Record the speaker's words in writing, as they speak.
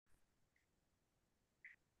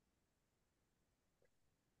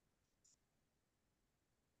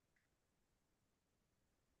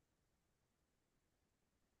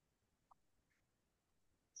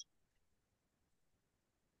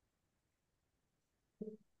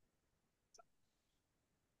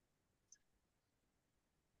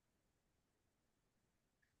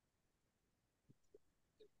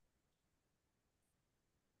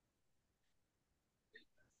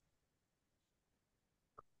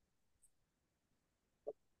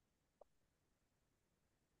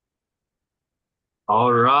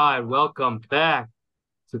All right, welcome back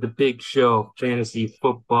to the Big Show Fantasy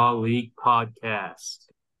Football League podcast.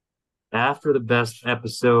 After the best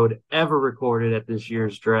episode ever recorded at this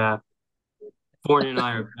year's draft, Fournier and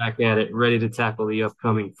I are back at it, ready to tackle the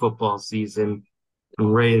upcoming football season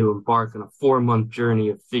and ready to embark on a 4-month journey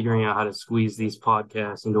of figuring out how to squeeze these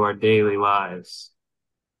podcasts into our daily lives.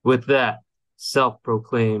 With that,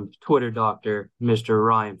 self-proclaimed Twitter doctor, Mr.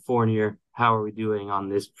 Ryan Fournier, how are we doing on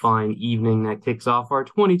this fine evening that kicks off our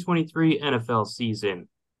 2023 NFL season?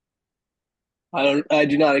 I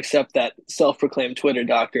do not accept that self-proclaimed Twitter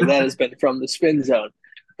doctor. That has been from the spin zone.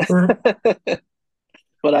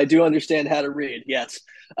 But I do understand how to read. Yes.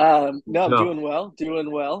 No, I'm No. doing well. Doing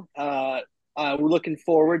well. We're looking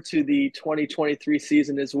forward to the 2023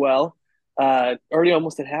 season as well. Already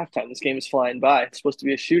almost at halftime. This game is flying by. It's supposed to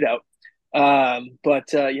be a shootout.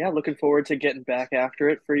 But yeah, looking forward to getting back after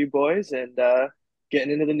it for you boys and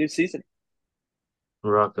getting into the new season.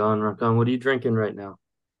 Rock on, rock on. What are you drinking right now?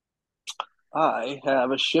 I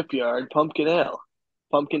have a shipyard pumpkin ale,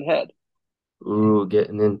 pumpkin head. Ooh,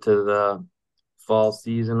 getting into the fall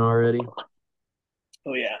season already.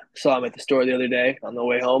 Oh yeah, saw him at the store the other day on the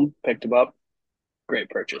way home. Picked him up. Great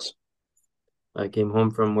purchase. I came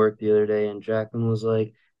home from work the other day and Jacqueline was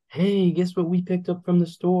like, "Hey, guess what we picked up from the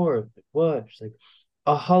store?" Like, what? She's like,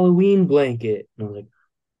 "A Halloween blanket." And I'm like,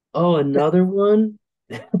 "Oh, another one?"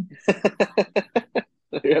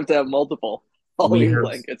 You have to have multiple We Halloween have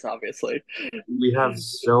blankets, obviously. we have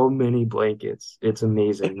so many blankets. It's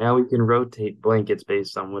amazing. Now we can rotate blankets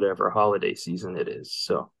based on whatever holiday season it is.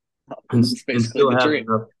 So and, It's and basically the dream.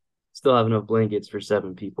 still have enough blankets for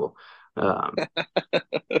 7 people. I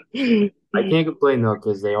can't complain though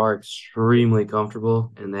because they are extremely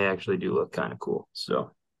comfortable and they actually do look kind of cool.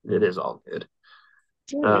 So it is all good.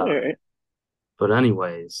 All right, Uh, all right. but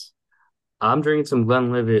anyways, I'm drinking some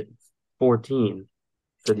Glenlivet 14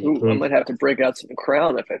 for the Ooh, I might occasion. have to break out some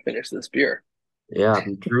Crown if I finish this beer. Yeah,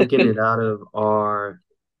 I'm drinking it out of our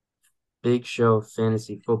Big Show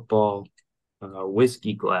Fantasy Football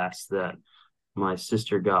whiskey glass that my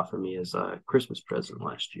sister got for me as a Christmas present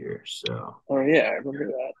last year. So Oh yeah, I remember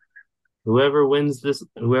that. whoever wins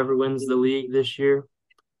the league this year,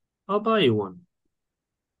 I'll buy you one.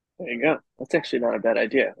 There you go. That's actually not a bad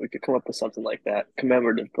idea. We could come up with something like that.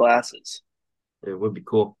 Commemorative glasses. It would be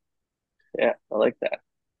cool. Yeah, I like that.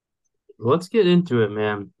 Let's get into it,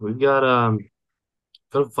 man. We've got a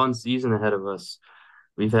fun season ahead of us.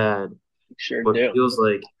 We've had We sure what do. feels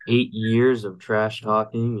like 8 years of trash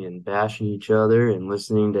talking and bashing each other and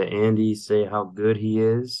listening to Andy say how good he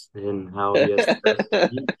is and how he has the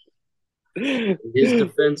best team. His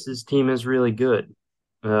defense, his team is really good.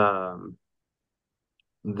 Um,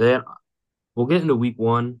 then we'll get into week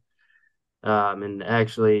one. And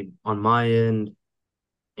actually, on my end,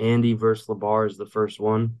 Andy versus LeBar is the first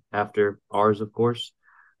one after ours, of course.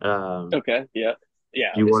 Um, Okay, yeah.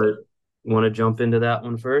 Yeah, do you obviously. want to jump into that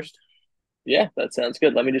one first? Yeah, that sounds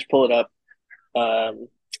good. Let me just pull it up. Um,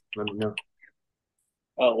 Let me know.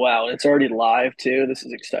 oh wow, it's already live too. This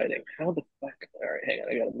is exciting. How the fuck? All right, hang on.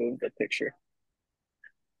 I gotta move the picture.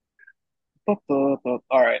 All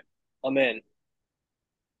right, I'm in.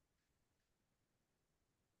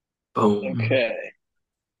 Boom. Okay,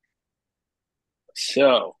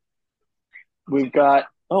 so we've got.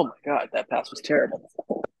 Oh my God, that pass was terrible.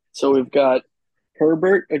 So we've got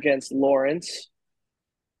Herbert against Lawrence.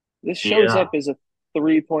 This shows Yeah, up as a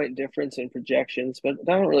 3 point difference in projections, but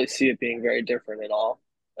I don't really see it being very different at all.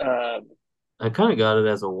 Um, I kind of got it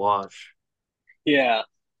as a wash. yeah,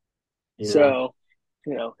 You know. so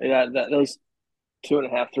those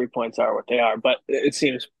 2.5, 3 points are what they are, but it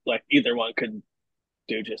seems like either one could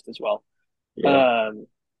do just as well. Yeah. Um,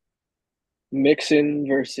 Mixon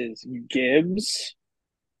versus Gibbs.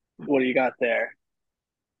 What do you got there?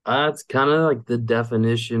 That's kind of like the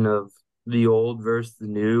definition of the old versus the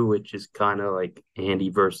new, which is kind of like Andy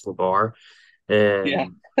versus LeVar. Yeah.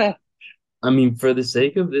 And I mean, for the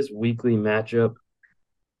sake of this weekly matchup,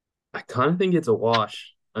 I kind of think it's a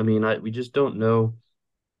wash. I mean, we just don't know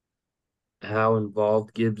how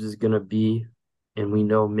involved Gibbs is going to be, and we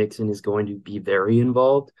know Mixon is going to be very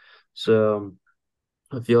involved. So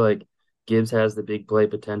I feel like Gibbs has the big play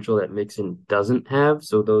potential that Mixon doesn't have.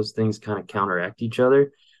 So those things kind of counteract each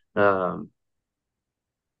other. Um,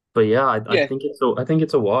 but yeah, Yeah. I think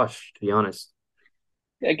it's a wash, to be honest.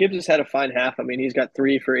 Yeah. Gibbs has had a fine half. I mean, he's got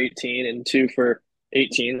three for 18 and two for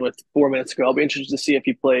 18 with 4 minutes to go. I'll be interested to see if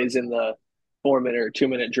he plays in the 4 minute or 2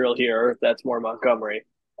 minute drill here, or if that's more Montgomery.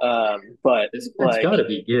 But It's like, got to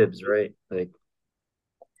be Gibbs, right? Like,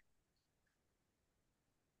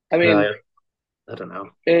 I I mean, I don't know.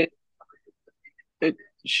 it it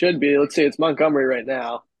should be. Let's see, it's Montgomery right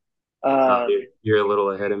now. Oh, dude, Um, you're a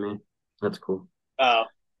little ahead of me. That's cool. oh,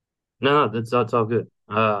 No, that's all good.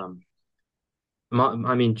 I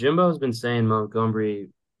mean, Jimbo's been saying Montgomery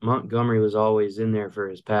was always in there for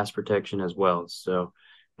his pass protection as well. So,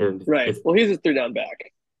 right. if Well, he's a three down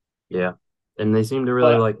back, yeah, and they seem to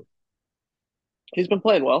really but like. he's been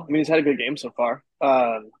playing well. I mean, he's had a good game so far.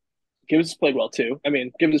 Gibbs has played well too. I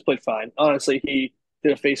mean, Gibbs has played fine. Honestly, he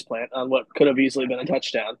did a face plant on what could have easily been a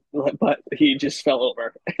touchdown, but he just fell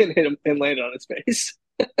over and hit him and landed on his face.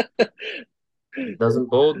 Doesn't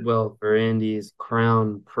bode well for Andy's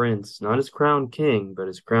crown prince, not his crown king, but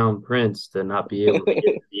his crown prince to not be able to get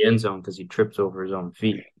to the end zone because he trips over his own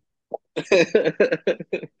feet.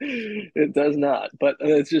 It does not, but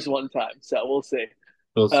it's just one time, so we'll see.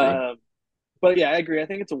 We'll see. Um, but yeah, I agree. I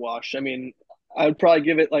think it's a wash. I mean, I would probably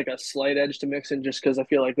give it like a slight edge to Mixon just because I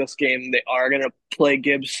feel like this game they are going to play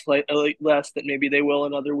Gibbs slightly less than maybe they will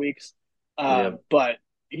in other weeks. Yeah, But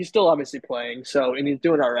he's still obviously playing, so and he's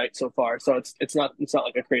doing all right so far. So it's not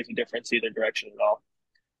like a crazy difference either direction at all.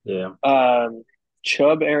 yeah,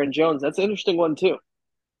 Chubb, Aaron Jones, that's an interesting one too.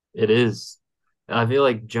 it is. I feel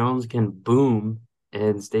like Jones can boom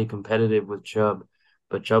and stay competitive with Chubb,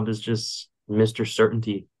 but Chubb is just Mr.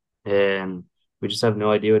 Certainty, and we just have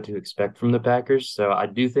no idea what to expect from the Packers. So I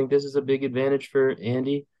do think this is a big advantage for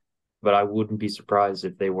Andy, but I wouldn't be surprised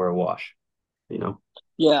if they were a wash, you know?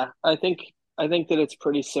 Yeah, I think that it's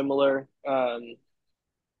pretty similar to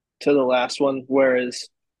the last one, whereas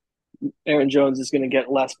Aaron Jones is going to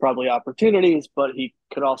get less probably opportunities, but he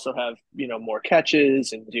could also have more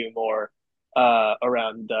catches and do more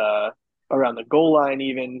around the goal line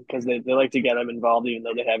even because they like to get him involved even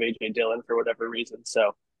though they have AJ Dillon for whatever reason.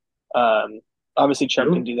 So um, obviously Chubb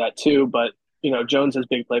can True. do that too, but Jones has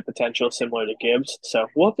big play potential similar to Gibbs. So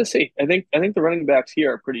we'll have to see. I think the running backs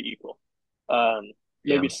here are pretty equal. Um,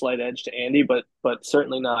 Yeah, Maybe slight edge to Andy, but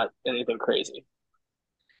certainly not anything crazy.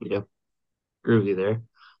 yeah, groovy there.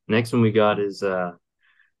 Next one we got is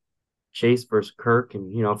Chase versus Kirk,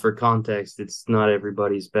 and for context, it's not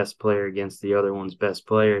everybody's best player against the other one's best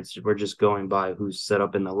player. We're just going by who's set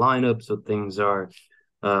up in the lineup, so things are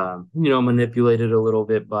manipulated a little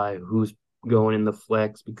bit by who's going in the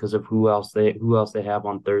flex because of who else they have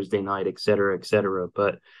on Thursday night, et cetera, et cetera.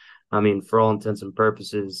 But I mean, for all intents and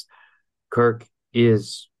purposes, Kirk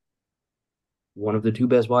is one of the two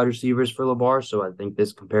best wide receivers for LeVar. So I think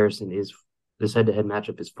this head-to-head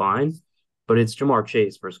matchup is fine. But it's Jamar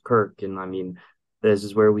Chase versus Kirk, and I mean, this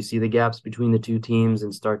is where we see the gaps between the two teams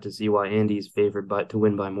and start to see why Andy's favored to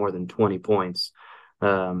win by more than 20 points.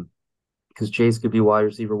 Because Chase could be wide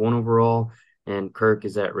receiver one overall, and Kirk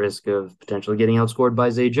is at risk of potentially getting outscored by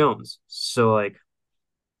Zay Jones. So like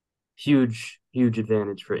huge, huge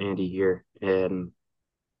advantage for Andy here. And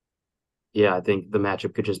yeah, I think the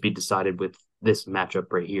matchup could just be decided with this matchup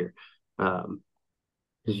right here. Um,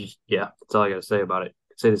 yeah, that's all I got to say about it.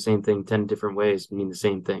 Say the same thing 10 different ways, mean the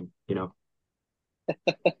same thing.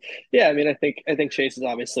 Yeah, I mean, I think Chase is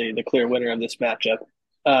obviously the clear winner of this matchup.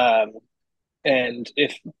 Um, and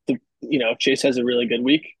if Chase has a really good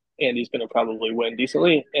week, Andy's going to probably win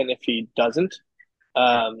decently. And if he doesn't,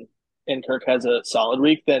 um, and Kirk has a solid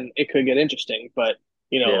week, then it could get interesting. But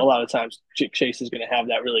Yeah, a lot of times Chase is going to have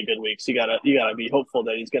that really good week. So you gotta be hopeful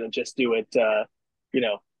that he's going to just do it. You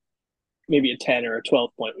know, maybe a 10 or a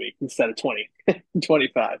 12 point week instead of 20,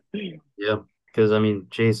 25. yeah. Because I mean,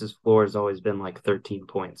 Chase's floor has always been like 13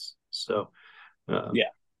 points. So, um, Yeah,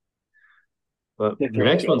 but they the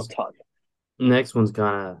throw the ball a ton. next one's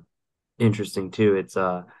kind of interesting too. It's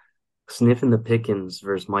sniffing the Pickens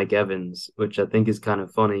versus Mike Evans, which I think is kind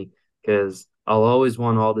of funny because I'll always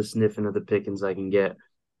want all the sniffing of the Pickens I can get.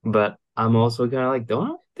 But I'm also kind of like, don't I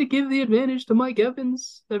have to give the advantage to Mike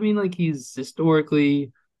Evans? I mean, like he's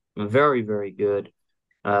historically very, very good.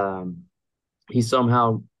 Um, he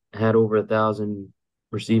somehow had over 1,000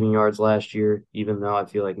 receiving yards last year, even though I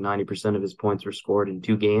feel like 90% of his points were scored in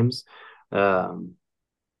 2 games. Um,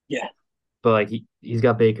 Yeah. but like he's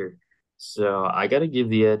got Baker. So I got to give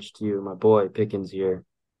the edge to my boy Pickens here,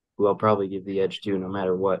 who I'll probably give the edge to no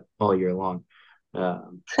matter what all year long.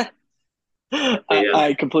 Um, yeah.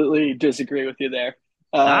 I completely disagree with you there.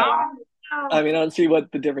 Um, Ah! I mean, I don't see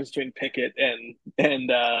what the difference between Pickett and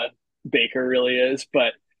Baker really is,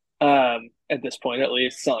 but at this point, at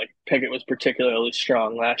least, it's not like Pickett was particularly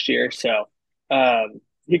strong last year. So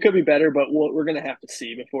he could be better, but we're going to have to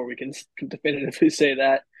see before we can definitively say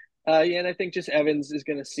that. Yeah, and I think just Evans is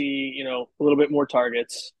going to see a little bit more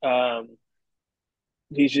targets.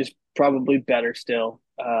 He's just probably better still.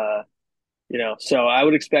 So I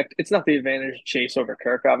would expect it's not the advantage Chase over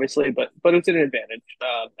Kirk, obviously, but it's an advantage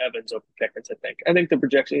Evans over Pickens. I think the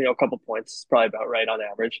projection, a couple points is probably about right on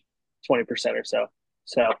average, 20% or so.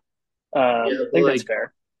 So I Yeah, but think that's like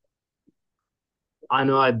fair. I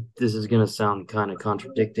know this is gonna sound kind of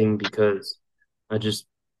contradicting because I just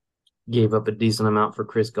gave up a decent amount for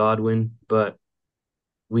Chris Godwin, but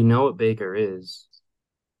we know what Baker is,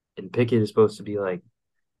 and Pickett is supposed to be like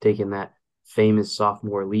taking that famous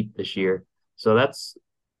sophomore leap this year. So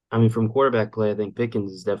I mean, from quarterback play, I think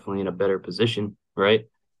Pickens is definitely in a better position, right?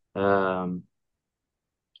 Um,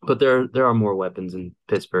 but there are more weapons in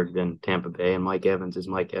Pittsburgh than Tampa Bay, and Mike Evans is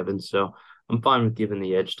Mike Evans, so I'm fine with giving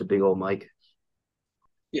the edge to big old Mike.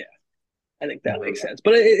 Yeah, I think that makes sense.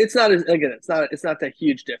 But it's not again, it's not that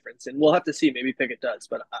huge difference, and we'll have to see. Maybe Pickett does,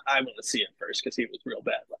 but I want to see it first because he was real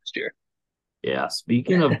bad last year. Yeah,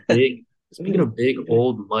 speaking of big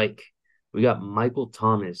old Mike, we got Michael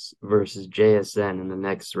Thomas versus JSN in the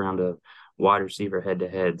next round of wide receiver head to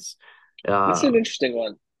heads. This is an Um, interesting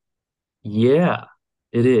one. yeah,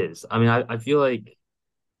 it is. I mean, I feel like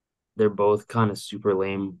they're both kind of super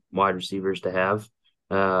lame wide receivers to have.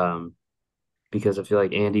 Um, because I feel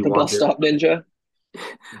like Andy The wants bus stop ninja.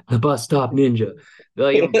 the bus stop ninja.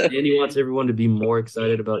 Like Andy wants everyone to be more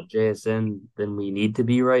excited about JSN than we need to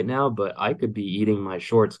be right now, but I could be eating my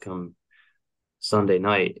shorts come Sunday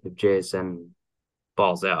night if JSN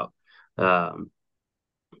balls out. Um,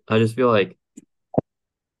 I just feel like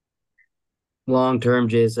long term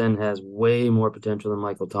JSN has way more potential than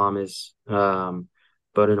Michael Thomas.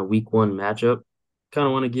 But in a week one matchup, kind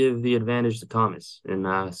of want to give the advantage to Thomas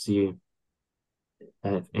and see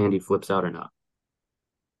if Andy flips out or not.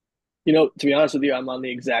 To be honest with you, I'm on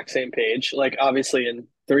the exact same page. Like, obviously, in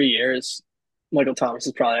 3 years, Michael Thomas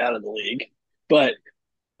is probably out of the league, but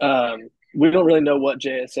we don't really know what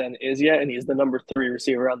JSN is yet, and he's the number three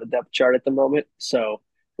receiver on the depth chart at the moment. So,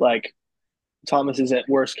 like, Thomas is at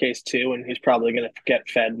worst case two, and he's probably going to get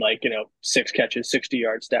fed like 6 catches,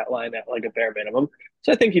 60-yard stat line at like a bare minimum.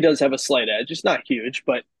 So I think he does have a slight edge. It's not huge,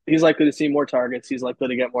 but he's likely to see more targets. He's likely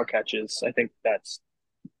to get more catches. I think that's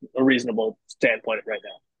a reasonable standpoint right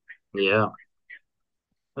now. Yeah,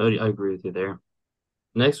 I agree with you there.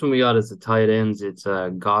 Next one we got is the tight ends. It's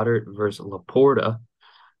Goddard versus Laporta.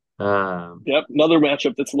 Um, Yep, another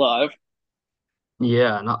matchup that's live.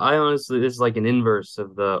 yeah, and I honestly this is like an inverse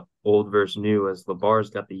of the old versus new, as Labar's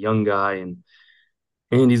got the young guy and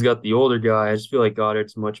he's got the older guy. I just feel like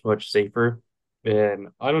Goddard's much safer. And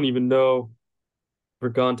I don't even know, for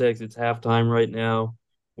context, it's halftime right now.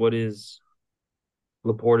 What is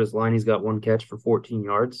Laporta's line? He's got one catch for 14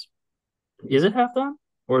 yards. Is it halftime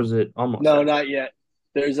or is it almost No, half? not yet.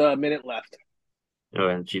 There's a minute left. Oh,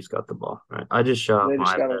 and Chiefs got the ball. All right. I just shut off They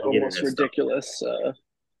just my got an almost internet stuff. ridiculous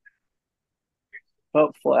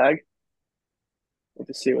flag.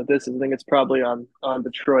 Let's see what this is. I think it's probably on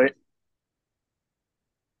Detroit.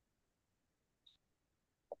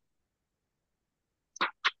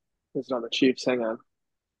 It's on the Chiefs. Hang on.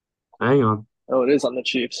 Hang on. Oh, it is on the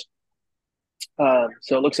Chiefs.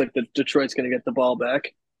 So it looks like the Detroit's going to get the ball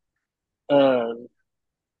back. Um,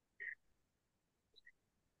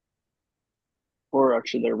 or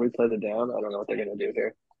actually, they're replay the down. I don't know what they're going to do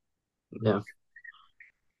here. Yeah.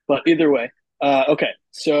 But either way, okay.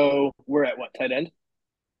 So we're at what, tight end?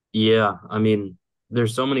 Yeah. I mean,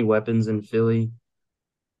 there's so many weapons in Philly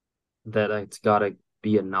that it's got to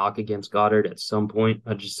be a knock against Goddard at some point.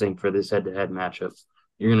 I just think for this head-to-head matchup,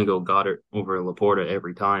 you're going to go Goddard over Laporta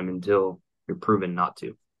every time until you're proven not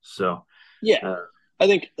to. So, Yeah, uh, I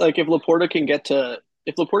think like if Laporta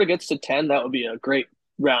gets to 10, that would be a great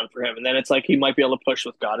round for him. And then it's like he might be able to push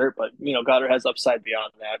with Goddard, but Goddard has upside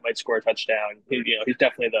beyond that. Might score a touchdown. He's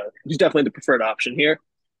definitely the preferred option here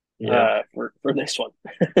yeah. for this one.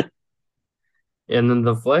 And then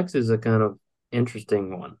the flex is a kind of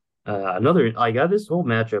interesting one. I got this whole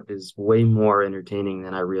matchup is way more entertaining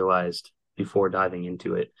than I realized before diving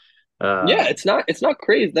into it. Yeah, Um, it's not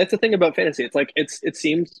crazy. That's the thing about fantasy. It's like it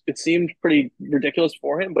seemed pretty ridiculous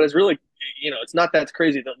for him, but it's really it's not that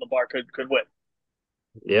crazy that Lamar could win.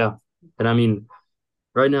 yeah. And I mean,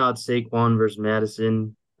 right now it's Saquon versus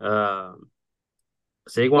Madison.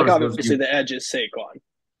 Saquon Like is supposed to obviously be, the edge is Saquon.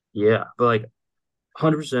 yeah, but like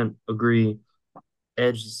 100% agree.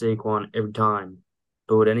 Edge to Saquon every time.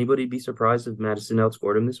 But would anybody be surprised if Madison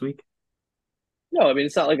outscored him this week? No, I mean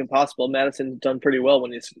it's not like impossible. Madison's done pretty well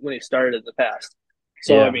when he started in the past.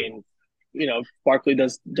 So I Yeah. mean, Barkley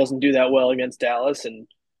doesn't do that well against Dallas, and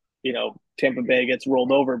Tampa Bay gets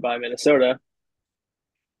rolled over by Minnesota.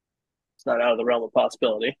 It's not out of the realm of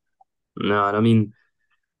possibility. No, and I mean,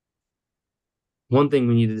 one thing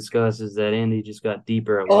we need to discuss is that Andy just got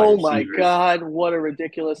deeper at wide Oh my receivers. God, what a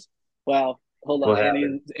ridiculous. Wow. Hold on. What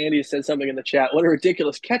happened? Andy said something in the chat. What a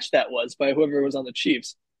ridiculous catch that was by whoever was on the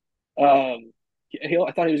Chiefs. I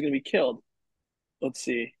thought he was going to be killed. Let's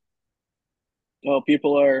see. Oh,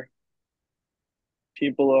 people are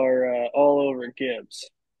all over Gibbs,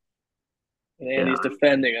 and Yeah, Andy's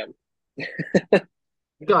defending him.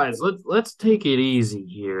 guys, let's take it easy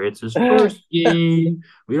here. It's his first game.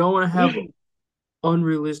 We don't want to have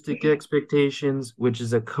unrealistic expectations, which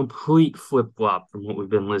is a complete flip flop from what we've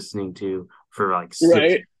been listening to for like 6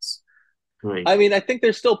 Right. months. Like, I mean, I think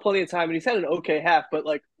there's still plenty of time, and he's had an okay half. But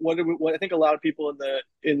like, what I think a lot of people in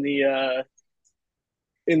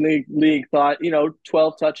the league thought,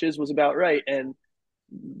 12 touches was about right, and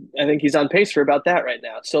I think he's on pace for about that right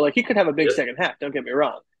now. So like, he could have a big yeah, second half. Don't get me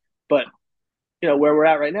wrong, but where we're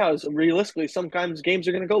at right now is realistically sometimes games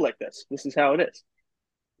are going to go like this. This is how it is.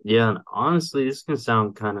 yeah. And honestly, this can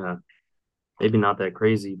sound kind of maybe not that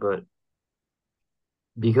crazy, but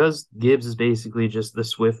because Gibbs is basically just the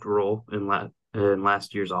Swift role in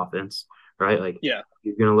last year's offense, right? Like Yeah,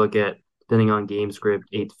 you're gonna look at depending on game script,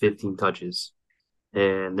 8 to 15 touches,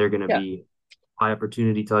 and they're gonna yeah. be high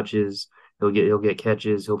opportunity touches. He'll get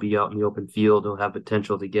catches. He'll be out in the open field. He'll have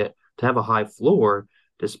potential to have a high floor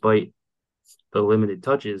despite the limited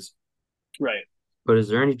touches. Right. But is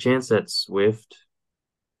there any chance that Swift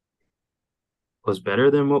was better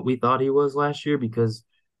than what we thought he was last year because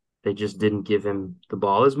they just didn't give him the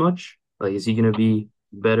ball as much? Like, is he going to be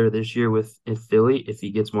better this year with in Philly if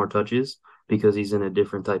he gets more touches because he's in a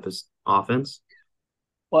different type of offense?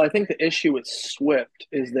 Well, I think the issue with Swift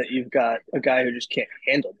is that you've got a guy who just can't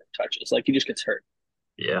handle the touches. Like he just gets hurt.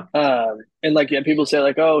 Yeah. And like yeah, people say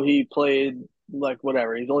like, oh, he played like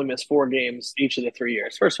whatever. He's only missed 4 games each of the 3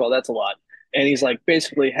 years. First of all, that's a lot. And he's like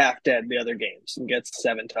basically half dead the other games and gets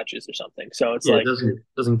 7 touches or something. So it's Yeah, it like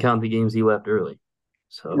doesn't count the games he left early.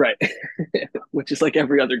 So right, which is like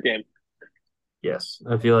every other game. yes,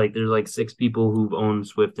 I feel like there's like 6 people who've owned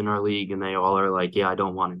Swift in our league, and they all are like, "Yeah, I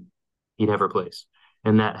don't want him. He never plays,"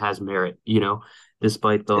 and that has merit,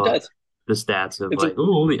 despite It the does. the stats of It's like,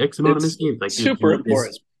 oh, only X amount of it's missed games. Like, dude, super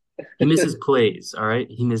important. he misses plays. All right,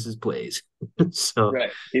 he misses plays. So,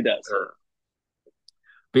 Right, he does.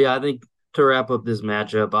 but yeah, I think to wrap up this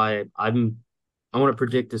matchup, I want to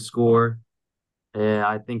predict a score. Yeah,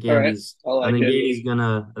 All right, I like it.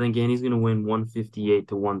 I think Andy's gonna win 158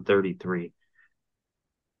 to 133.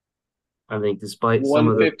 I think despite some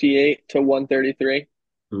of the 158 to 133.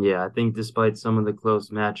 Yeah, I think despite some of the close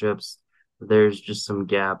matchups, there's just some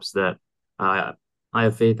gaps that uh, I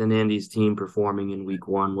have faith in Andy's team performing in week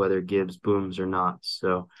one, whether Gibbs booms or not.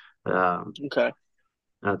 So Okay.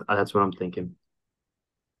 that's what I'm thinking.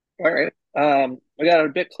 All right. I got a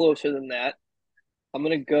bit closer than that. I'm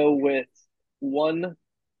gonna go with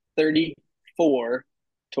 134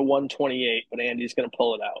 to 128, but Andy's gonna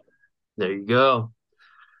pull it out. There you go.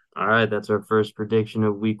 All right, that's our first prediction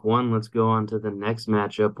of week one. Let's go on to the next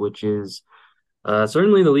matchup, which is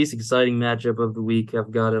certainly the least exciting matchup of the week.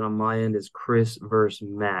 I've got it on my end is Chris versus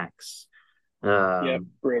Max. Yep, Um,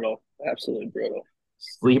 brutal. Absolutely brutal.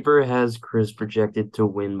 Sleeper has Chris projected to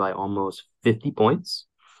win by almost 50 points.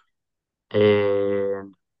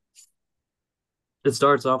 And it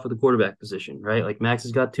starts off with the quarterback position, right? Like Max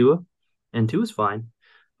has got Tua, and Tua's fine,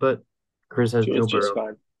 but Chris has Joe It's just Burrow.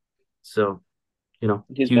 fine. So,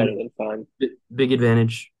 He's huge, better than fine. big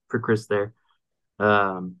advantage for Chris there.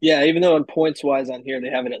 Yeah, even though in points wise on here they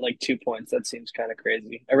have it at like 2 points, that seems kind of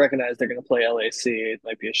crazy. I recognize they're going to play LAC. It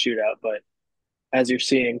might be a shootout, but as you're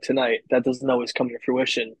seeing tonight, that doesn't always come to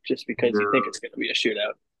fruition just because you think no, it's going to be a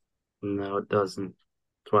shootout. no, it doesn't.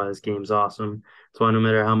 That's why this game's awesome. That's why no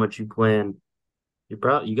matter how much you plan, you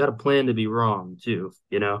got to plan to be wrong too.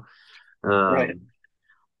 Right. Um,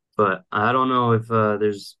 but I don't know if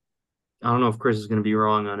Chris is going to be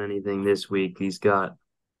wrong on anything this week. He's got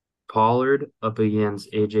Pollard up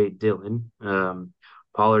against AJ Dillon.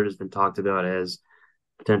 Pollard has been talked about as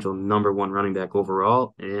potential number one running back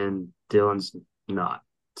overall, and Dillon's not.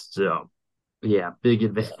 So, yeah, big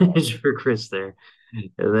advantage for Chris there.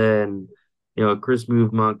 And then, Chris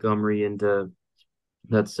moved Montgomery into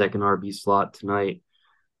that second RB slot tonight,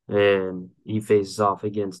 and he faces off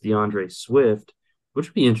against DeAndre Swift, which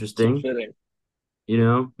would be So interesting. fitting. You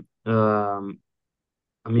know, I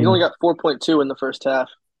He's only mean, got 4.2 in the first half.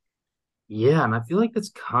 yeah, and I feel like that's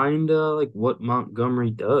kind of like what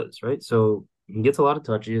Montgomery does, right? So he gets a lot of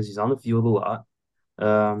touches. He's on the field a lot,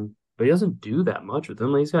 but he doesn't do that much with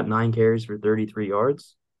them. Like, he's got 9 carries for 33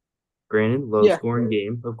 yards. Granted, low Yeah. scoring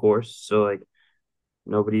game, of course. So like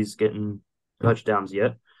nobody's getting touchdowns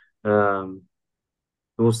yet. Um,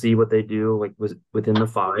 we'll see what they do. Like within the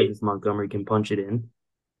five, if Montgomery can punch it in.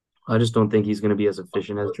 I just don't think he's going to be as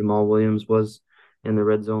efficient as Jamal Williams was in the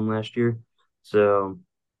red zone last year. So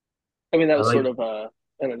I mean, that I was like, sort of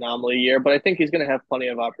an anomaly year, but I think he's going to have plenty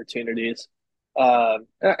of opportunities. And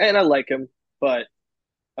I like him, but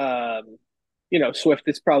Swift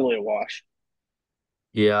is probably a wash.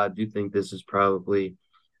 yeah, I do think this is probably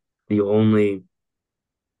the only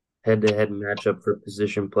head-to-head matchup for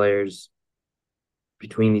position players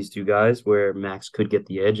between these two guys where Max could get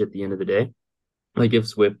the edge at the end of the day. Like if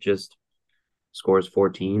Swift just scores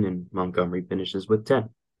 14 and Montgomery finishes with 10,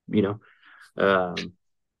 you know. Um,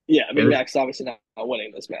 Yeah, I mean, and Max obviously not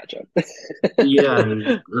winning this matchup, yeah,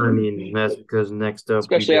 I mean that's because next up we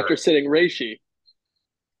especially got after sitting Reishi.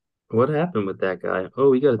 what happened with that guy? Oh,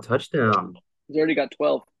 we got a touchdown. He's already got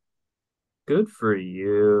 12, Good for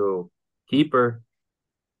you. Keeper.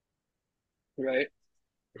 right?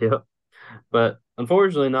 Yep. But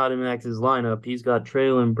unfortunately, not in Max's lineup. He's got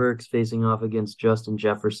Traylon Burks facing off against Justin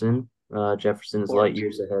Jefferson. Jefferson is light Important.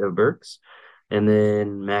 years ahead of Burks. And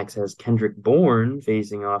then Max has Kendrick Bourne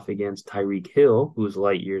facing off against Tyreek Hill, who's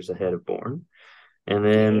light years ahead of Bourne. And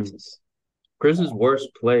Yeah, this then is Chris's worst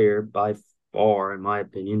player by far, in my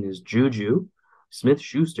opinion, is Juju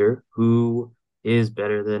Smith-Schuster, who is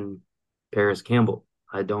better than Paris Campbell.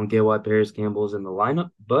 I don't get why Paris Campbell is in the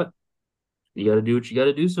lineup, but you got to do what you got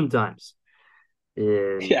to do sometimes.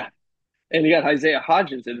 And yeah. And you got Isaiah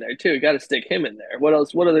Hodgins in there too. You got to stick him in there. What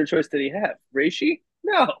else? What other choice did he have? Reishi?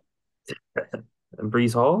 No.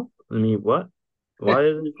 Brees Hall? I mean, what? Why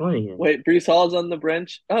isn't he playing him? Wait, Brees Hall's on the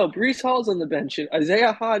bench. Oh, Brees Hall's on the bench. And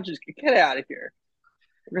Isaiah Hodgins, get out of here.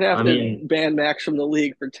 We're gonna I have to mean, ban Max from the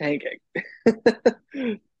league for tanking.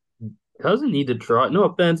 doesn't need to try. No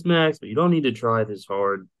offense, Max, but you don't need to try this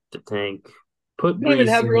hard to tank. Put You don't even Brees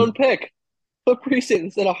have your own in. pick. Put Brees in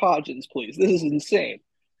instead of Hodgins, please. This is insane.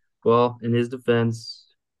 Well, in his defense,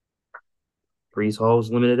 Brees Hall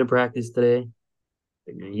was limited in practice today.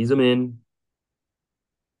 They're gonna ease him in.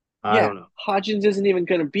 I Yeah, don't know. Hodgins isn't even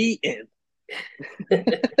gonna be in.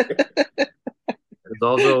 It's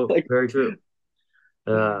also Like, very true.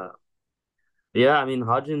 Uh, yeah, I mean,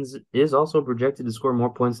 Hodgins is also projected to score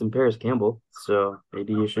more points than Paris Campbell, so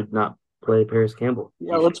maybe you should not play Paris Campbell.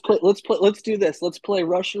 yeah, You should. let's do this. Let's play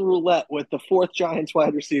Russian roulette with the fourth Giants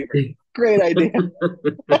wide receiver. Great idea.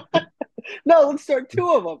 No, let's start two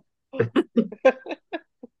of them.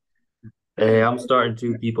 Hey, I'm starting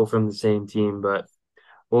two people from the same team, but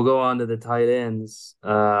we'll go on to the tight ends.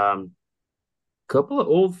 Couple of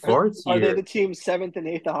old farts Are they here. the team's seventh and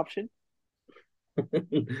eighth option?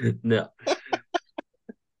 No,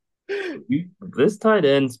 this tight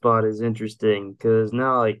end spot is interesting because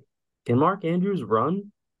now, like, can Mark Andrews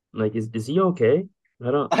run? Like, is he okay?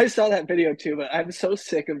 I don't. I saw that video too, but I'm so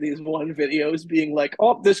sick of these one videos being like,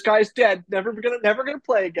 "Oh, this guy's dead. Never gonna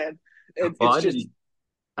play again." Well, It's just,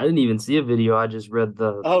 I didn't even see a video. I just read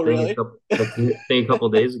the oh, thing really? a couple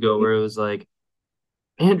days ago where it was like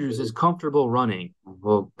Andrews is comfortable running.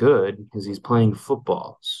 Well, good because he's playing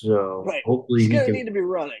football. So Right. He's gonna need to be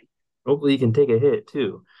running. hopefully he can take a hit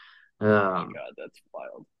too. Oh my Um, God, that's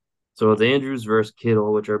wild. so it's Andrews versus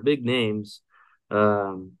Kittle, which are big names.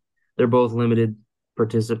 Um, they're both limited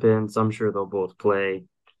participants. I'm sure they'll both play.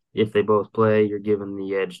 If they both play, you're giving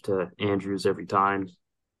the edge to Andrews every time.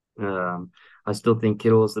 Um, I still think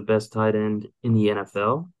Kittle is the best tight end in the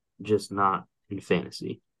NFL, just not in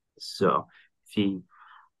fantasy. So if he,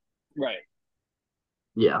 Right.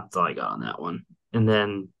 yeah, that's all I got on that one. And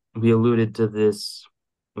then we alluded to this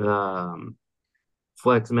um,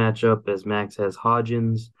 flex matchup as Max has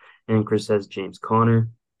Hodgins and Chris has James Conner.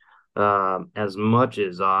 As much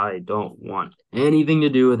as I don't want anything to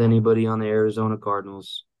do with anybody on the Arizona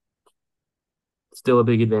Cardinals, still a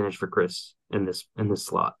big advantage for Chris in this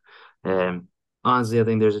slot. And honestly, I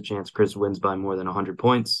think there's a chance Chris wins by more than 100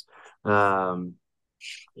 points. Um,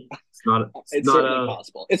 it's It's not certainly a,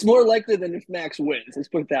 possible. It's more likely than if Max wins. Let's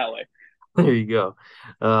put it that way. there you go.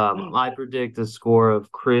 I predict a score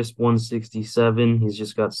of Chris 167. He's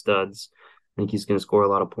just got studs. I think he's going to score a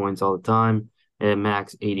lot of points all the time. And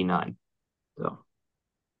Max 89. So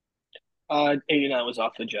 89 was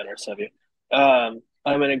awfully generous of you. I'm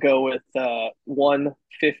gonna go with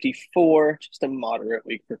 154, just a moderate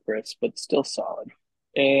week for Chris, but still solid.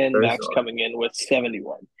 And very Max solid. coming in with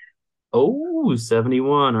 71. Oh,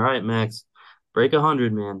 71. All right, Max. Break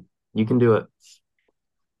 100, man. You can do it.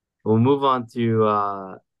 We'll move on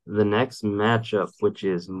to the next matchup, which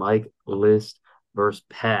is Mike List versus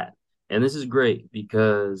Pat. And this is great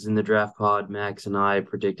because in the draft pod, Max and I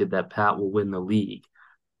predicted that Pat will win the league,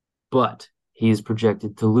 but he's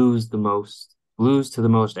projected to lose the most, lose to the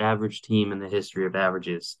most average team in the history of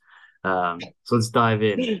averages. So let's dive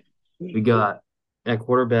in. We got at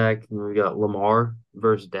quarterback, we got Lamar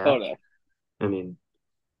versus Oh Dak. no. I mean,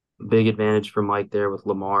 big advantage for Mike there with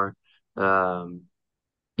Lamar. Um,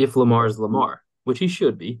 if Lamar is Lamar, which he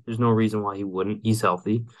should be, there's no reason why he wouldn't. He's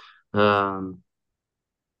healthy. Um,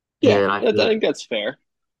 Yeah, and I think that's fair.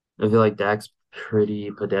 I feel like Dak's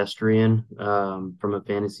pretty pedestrian from a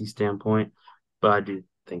fantasy standpoint, but I do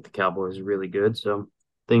think the Cowboys are really good. So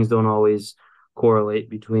things don't always correlate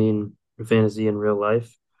between fantasy and real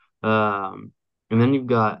life. And then you've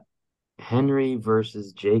got Henry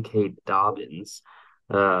versus J.K. Dobbins.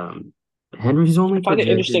 Um, Henry's only I find it projected.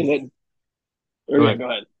 interesting that, or Go yeah, ahead. go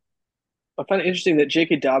ahead. I find it interesting that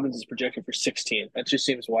J.K. Dobbins is projected for 16. That just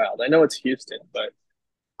seems wild. I know it's Houston, but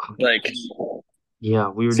like, Yeah,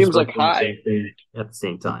 we were just seems about like to say the high. same thing at the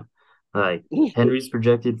same time. Like Henry's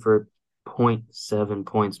projected for zero point 0.7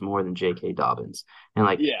 points more than J.K. Dobbins. And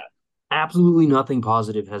like Yeah, absolutely nothing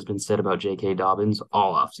positive has been said about J.K. Dobbins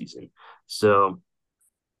all offseason. So,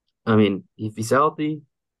 I mean, if he's healthy,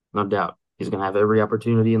 no doubt he's going to have every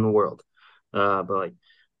opportunity in the world. But like,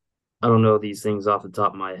 I don't know these things off the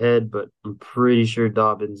top of my head, but I'm pretty sure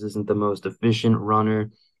Dobbins isn't the most efficient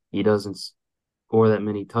runner. He doesn't score that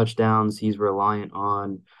many touchdowns. He's reliant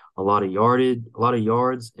on a lot of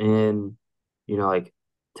yards, and like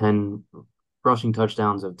 10 rushing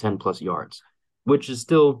touchdowns of 10 plus yards, which is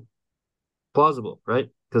still plausible, right?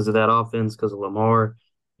 Because of that offense, because of Lamar,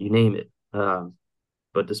 you name it.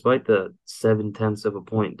 But despite the 7/10 of a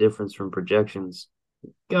point difference from projections,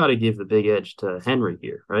 got to give the big edge to Henry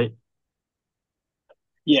here, right?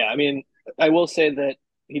 yeah. I mean, I will say that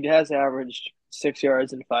he has averaged 6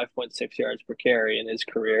 yards and 5.6 yards per carry in his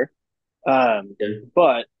career. Um, Yeah.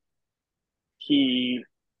 but he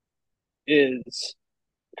is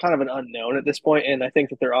kind of an unknown at this point, and I think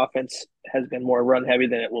that their offense has been more run heavy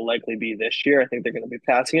than it will likely be this year. I think they're going to be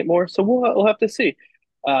passing it more, so we'll have to see.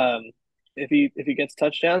 Um, if he gets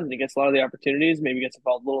touchdowns and he gets a lot of the opportunities, maybe gets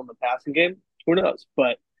involved a little in the passing game. Who knows?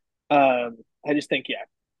 But I just think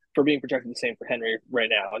for being projected the same for Henry right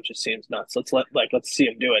now, it just seems nuts. Let's see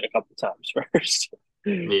him do it a couple times first.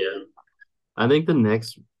 Yeah. I think the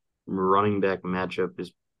next running back matchup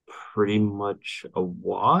is pretty much a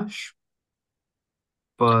wash,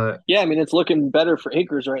 but Yeah, I mean it's looking better for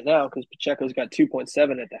Akers right now because Pacheco's got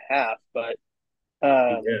 2.7 at the half, but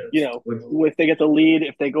yes. if they get the lead,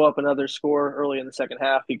 if they go up another score early in the second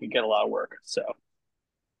half, he could get a lot of work. So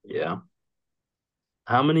Yeah.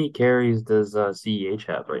 How many carries does CEH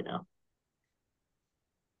have right now?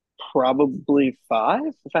 probably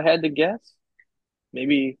five, if I had to guess.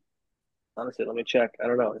 Maybe honestly, let me check. I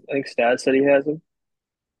don't know. I think Stad said he has him.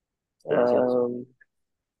 Stats has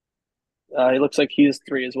Um, he looks like he has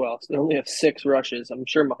three as well. So they only have six rushes. I'm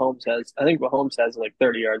sure Mahomes has. I think Mahomes has like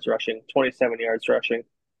 30 yards rushing, 27 yards rushing.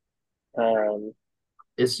 Um,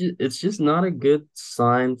 it's just not a good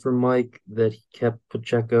sign for Mike that he kept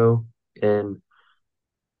Pacheco and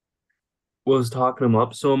was talking him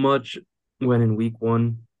up so much when in week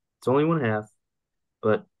one it's only one half,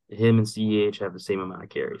 but him and CEH have the same amount of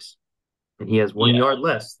carries. And he has one yeah, yard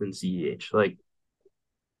less than CEH. Like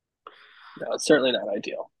no, it's certainly not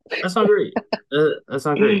ideal. that's not great. That's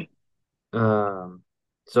not great. Um,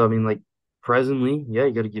 so I mean, like presently, yeah,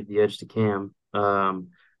 you got to give the edge to Cam.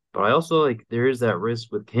 But I also like there is that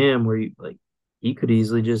risk with Cam where he could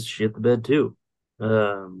easily just shit the bed too.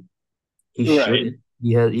 Um, he Right. shouldn't.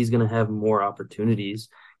 He's gonna have more opportunities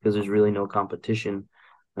because there's really no competition.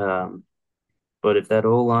 Um, but if that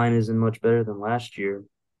O line isn't much better than last year,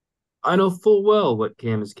 I know full well what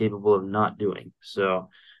Cam is capable of not doing. So,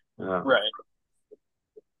 um, Right.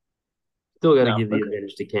 still got to No, give the agree.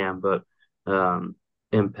 advantage to Cam, but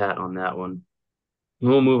and Pat on that one.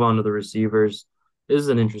 We'll move on to the receivers. This is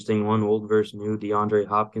an interesting one. Old versus new. DeAndre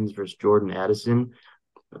Hopkins versus Jordan Addison.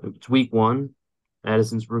 It's week one.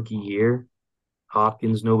 Addison's rookie year.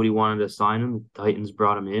 Hopkins, nobody wanted to sign him. The Titans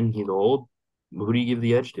brought him in. He's old. Who do you give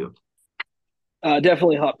the edge to?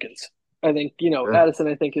 Definitely Hopkins. I think, Yeah. Addison,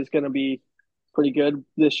 I think, is going to be pretty good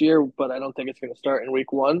this year, but I don't think it's going to start in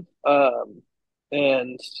week one.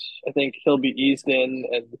 And I think he'll be eased in,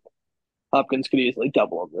 and Hopkins could easily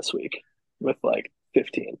double him this week with like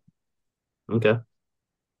 15. Okay.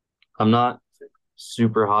 I'm not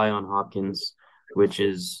super high on Hopkins, which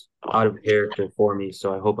is out of character for me,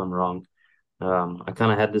 so I hope I'm wrong. I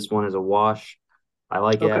kind of had this one as a wash. I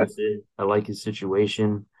like Okay. Addison. I like his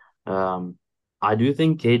situation. Um, I do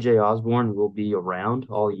think KJ Osborne will be around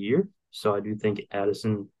all year, so I do think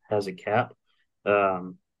Addison has a cap.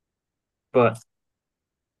 Um, but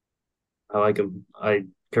I like him.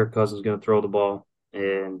 Kirk Cousins is going to throw the ball.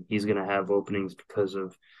 and he's going to have openings because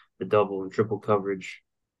of the double and triple coverage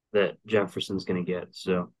that Jefferson's going to get.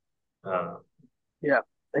 So, uh, Yeah,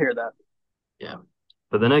 I hear that. yeah.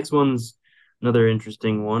 But the next one's another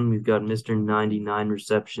interesting one. We've got Mr. 99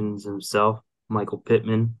 receptions himself, Michael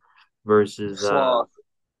Pittman, versus Sloth.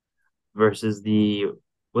 versus the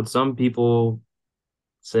what some people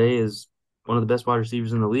say is one of the best wide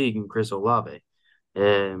receivers in the league, and Chris Olave.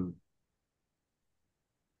 And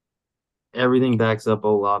everything backs up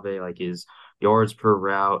Olave, like his yards per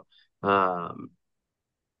route, um,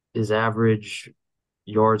 his average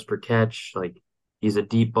yards per catch. Like he's a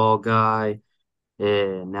deep ball guy,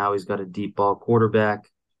 and now he's got a deep ball quarterback.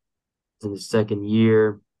 It's in his second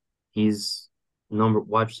year. He's number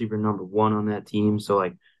wide receiver number one on that team. So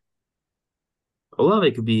like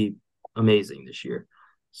Olave could be amazing this year.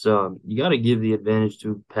 So you got to give the advantage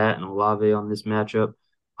to Pat and Olave on this matchup.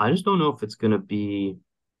 I just don't know if it's going to be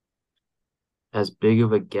as big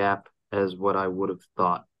of a gap as what I would have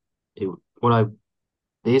thought. It what I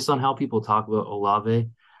Based on how people talk about Olave,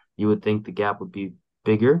 you would think the gap would be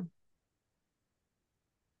bigger,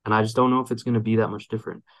 and I just don't know if it's going to be that much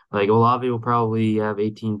different. Like Olave will probably have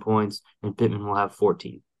 18 points, and Pittman will have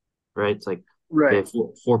 14. Right? It's like Right, okay,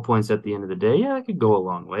 4 points at the end of the day. Yeah, it could go a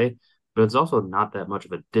long way, but it's also not that much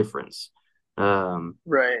of a difference um,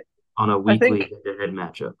 right. on a I weekly think. head-to-head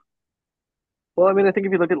matchup. Well, I mean, I think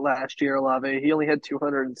if you look at last year, Olave, he only had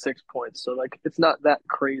 206 points, so like it's not that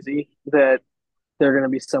crazy that they're going to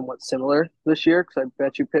be somewhat similar this year. Because I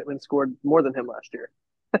bet you Pittman scored more than him last year.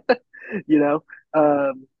 you know.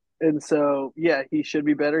 And so yeah, he should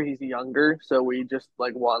be better. He's younger, so we just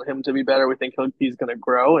like want him to be better. We think he's going to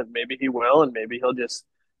grow, and maybe he will, and maybe he'll just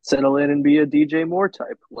settle in and be a DJ Moore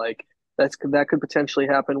type. Like that could potentially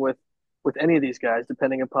happen with any of these guys,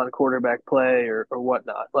 depending upon quarterback play or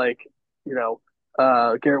whatnot. Like you know,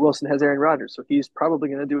 Garrett Wilson has Aaron Rodgers, so he's probably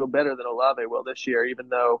going to do better than Olave will this year, even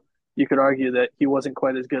though you could argue that he wasn't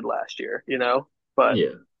quite as good last year. But Yeah,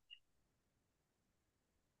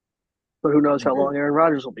 but who I knows how agree. long Aaron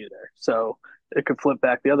Rodgers will be there? So it could flip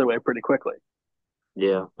back the other way pretty quickly.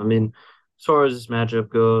 Yeah, I mean, as far as this matchup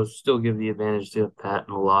goes, still give the advantage to Pat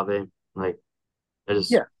and Olave. Like, I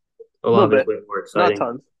just Yeah, a little Olave is bit, way more not exciting.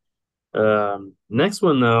 tons. Next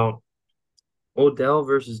one though, Odell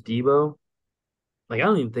versus Debo. Like, I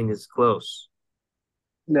don't even think it's close.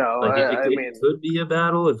 No, Like, I it mean, could be a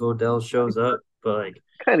battle if Odell shows up, but like,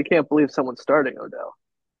 kind of can't believe someone's starting Odell.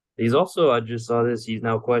 he's also, I just saw this, he's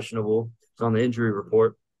now questionable. It's on the injury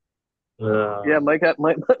report. Yeah, Um,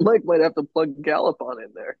 Mike might have to plug Gallup on in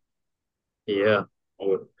there. yeah,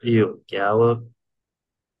 or ew, Gallup,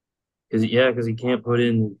 because he can't put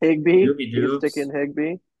in Higby, Doobie he could stick Doobs. in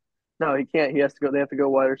Higby. No, he can't. He has to go. They have to go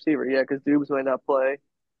wide receiver. Yeah, because Dubes might not play.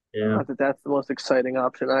 Yeah, Not that that's the most exciting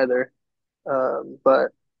option either. But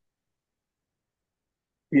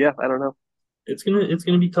yeah, I don't know. it's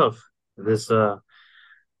gonna be tough. This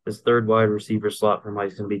third wide receiver slot for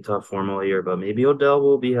Mike's gonna be tough for him all year, but maybe Odell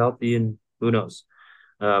will be healthy and who knows.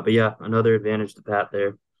 But yeah, another advantage to Pat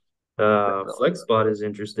there. Definitely. Flex spot is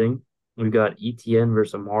interesting. We've got ETN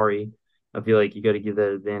versus Amari. I feel like you got to give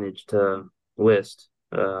that advantage to List.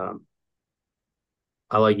 I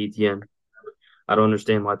like ETN. I don't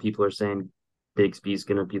understand why people are saying Bigsby's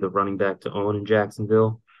going to be the running back to own in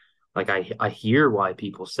Jacksonville. Like I hear why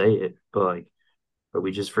people say it, but like, are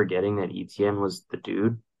we just forgetting that ETN was the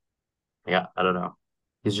dude? Yeah, I don't know.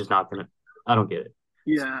 He's just not gonna. I don't get it.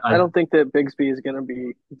 Yeah, I I don't think that Bigsby is going to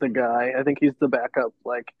be the guy. I think he's the backup.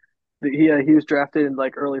 Like, he was drafted in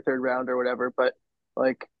like early third round or whatever, but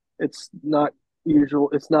like it's not usual.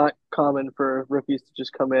 It's not common for rookies to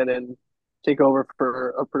just come in and take over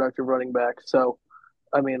for a productive running back. So,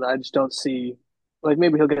 I mean, I just don't see like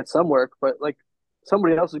maybe he'll get some work, but like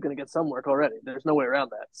somebody else is going to get some work already. There's no way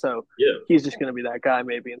around that. So yeah, he's just going to be that guy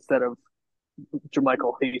maybe instead of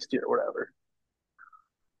Jermichael Hasty or whatever.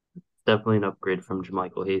 definitely an upgrade from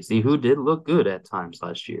Jermichael Hasty, who did look good at times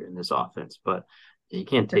last year in this offense, but you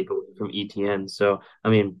can't take away from ETN. So, I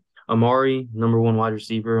mean, Amari, number one wide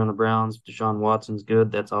receiver on the Browns. Deshaun Watson's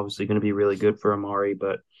good. That's obviously going to be really good for Amari,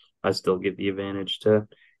 but I still give the advantage to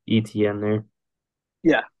ETN there.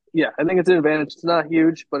 Yeah, yeah, I think it's an advantage. It's not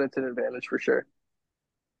huge, but it's an advantage for sure.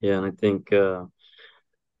 Yeah, and I think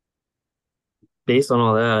based on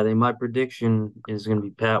all that, I think my prediction is going to be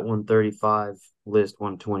Pat 135, List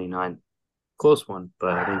 129. Close one, but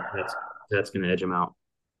I think that's going to edge him out.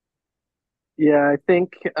 Yeah, I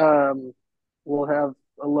think we'll have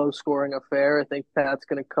a low scoring affair. I think Pat's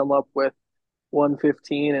going to come up with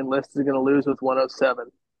 115 and List is going to lose with 107.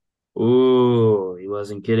 Ooh, he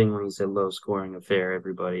wasn't kidding when he said low scoring affair,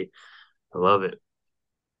 everybody. I love it.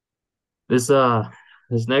 This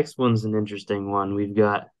This next one's an interesting one. We've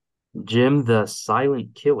got Jim the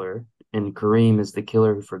Silent Killer, and Kareem is the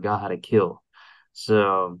killer who forgot how to kill.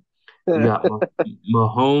 So we got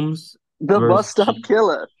Mahomes The bus versus stop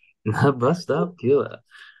killer. the bust up killer.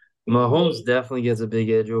 Mahomes definitely gets a big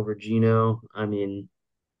edge over Gino. I mean,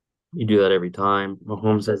 you do that every time.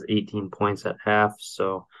 Mahomes has 18 points at half,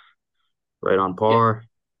 so right on Yeah, par.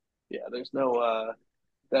 yeah. There's no.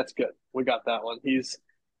 That's good. We got that one.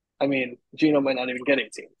 I mean, Gino might not even get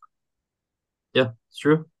 18. Yeah, it's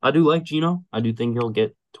true. I do like Gino. I do think he'll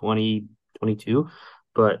get 20, 22,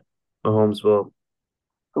 but Mahomes will.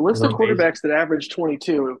 The list of He'll raise. quarterbacks that average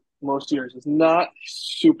 22 most years is not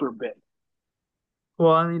super big.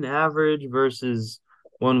 Well, I mean, average versus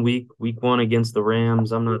one week one against the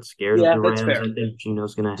Rams. I'm not scared of Yeah, the that's Rams. fair. I think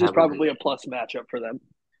Gino's gonna This is have a good probably a game. plus matchup for them.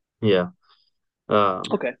 Yeah. Um,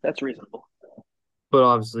 Okay, that's reasonable. but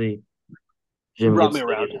obviously You Jim brought me gets the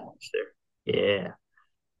around. advantage there. Yeah.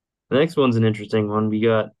 The next one's an interesting one. We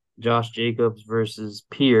got Josh Jacobs versus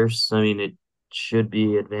Pierce. I mean, it should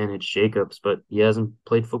be advantage Jacobs, but he hasn't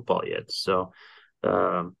played football yet. So,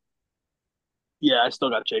 um, Yeah, I still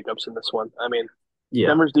got Jacobs in this one. I mean, yeah.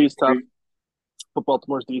 Denver's D is tough, but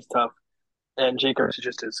Baltimore's D is tough, and Jacobs is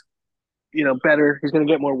just better. He's going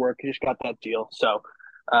to get more work. He just got that deal, so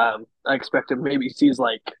I expect him maybe sees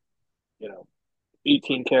like you know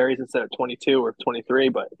 18 carries instead of 22 or 23,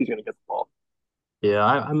 but he's going to get the ball. Yeah,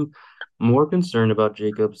 I'm more concerned about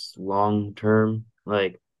Jacobs long term.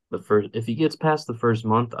 Like if he gets past the first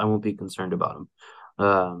month, I won't be concerned about him.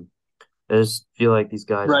 I just feel like these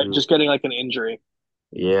guys Right, really, just getting like an injury,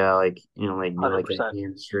 yeah, like maybe like a 100%.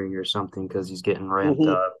 hamstring or something because he's getting ramped Mm-hmm.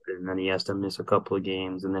 up and then he has to miss a couple of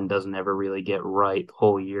games and then doesn't ever really get right the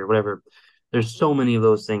whole year, whatever. There's so many of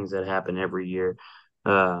those things that happen every year.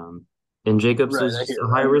 Um, and Jacobs Right, is I just hear a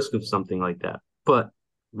high that. risk of something like that. But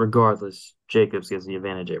regardless, Jacobs gets the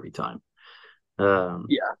advantage every time. Um,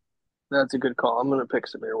 Yeah, that's a good call. I'm going to pick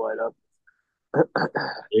Samir White up.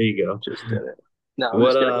 there you go. Just did it. No, I'm What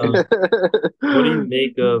just kidding. um what do you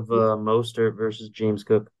make of Mostert versus James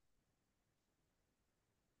Cook?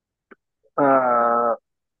 uh,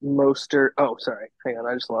 Mostert. Oh, sorry. Hang on.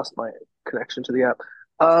 I just lost my connection to the app.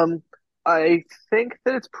 Um, I think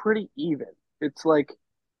that it's pretty even. It's like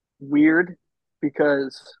weird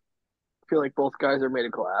because I feel like both guys are made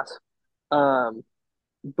of glass. Um,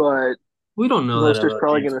 but We don't know that Mostert's about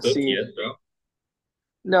probably James going to Cook see yet, bro.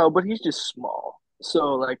 no, but he's just small.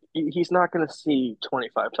 So like he's not going to see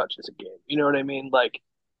 25 touches a game. You know what I mean? Like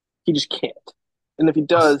he just can't. And if he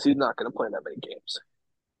I, s- does, he's not going to play that many games.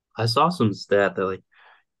 I saw some stat that like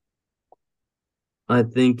I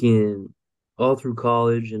think in all through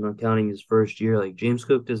college and counting his first year, like James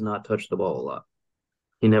Cook does not touch the ball a lot.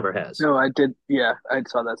 He never has. No, I did. Yeah, I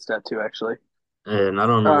saw that stat too, actually. And I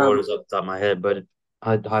don't remember what it Um, was off the top of my head, but it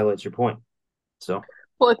highlights your point. So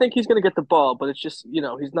well, I think he's going to get the ball, but it's just, he's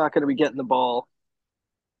not going to be getting the ball.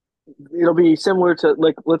 It'll be similar to,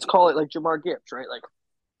 like, let's call it like Jamar Gibbs, right? Like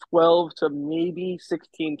 12 to maybe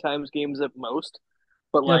 16 times games at most.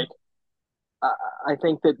 But, yeah, like, I, I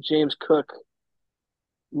think that James Cook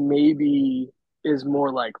maybe is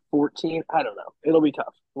more like 14. I don't know. It'll be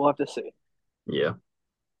tough. We'll have to see. yeah.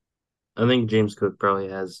 I think James Cook probably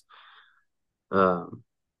has um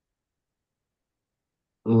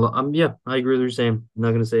yeah, I agree with what you're saying. I'm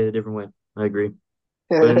not gonna say it a different way. I agree.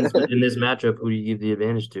 But in this matchup, who do you give the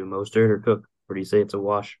advantage to, Mostert or Cook? Or do you say it's a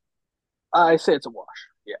wash? I say it's a wash.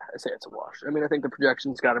 Yeah, I say it's a wash. I mean, I think the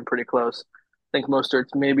projections got him pretty close. I think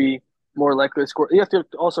Mostert's maybe more likely to score. You have to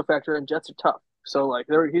also factor in Jets are tough, so like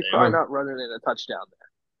he's They probably are. not running in a touchdown there.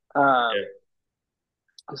 Yeah.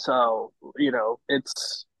 So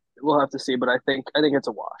it's we'll have to see, but I think it's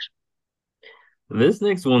a wash. This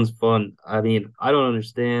next one's fun. I mean, I don't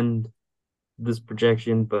understand this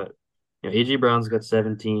projection, but AJ Brown's got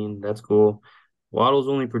 17. That's cool. Waddle's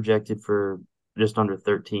only projected for just under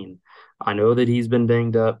 13. I know that he's been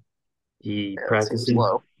banged up. He Yeah, it seems practicing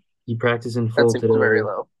low. he practiced in That full seems very today.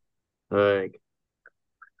 low. Like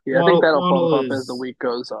Yeah, I think that'll bump Waddle up as the is week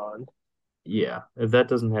goes on. yeah. If that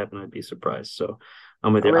doesn't happen, I'd be surprised. So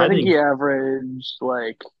I'm with I you. mean, I I think think he averaged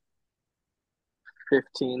like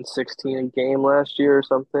 15, 16 a game last year or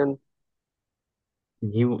something.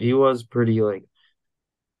 he was pretty like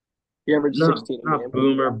He averaged not 16 a not game.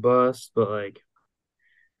 boom or bust, but like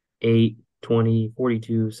 8, 20,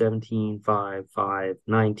 42, 17, 5, 5,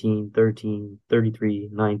 19, 13, 33,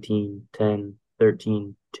 19, 10,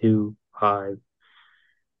 13, 2, 5,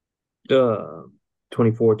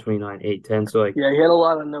 24, 29, 8, 10. So like Yeah, he had a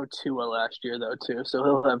lot of no Tua last year though too, so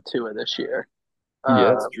he'll have Tua this year. yeah,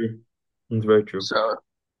 that's Um, true. That's very true. so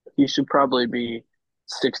he should probably be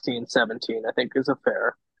 16, 17, I think is a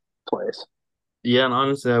fair place. Yeah, and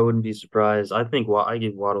honestly, I wouldn't be surprised. I think I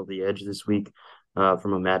give Waddle the edge this week,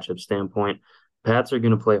 from a matchup standpoint. Pats are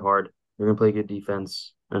going to play hard. They're going to play good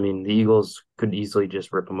defense. I mean, the Eagles could easily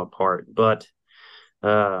just rip them apart, but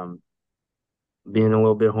um, being a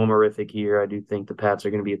little bit homerific here, I do think the Pats are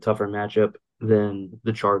going to be a tougher matchup than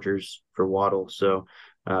the Chargers for Waddle. So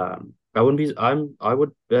I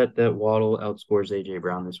would bet that Waddle outscores AJ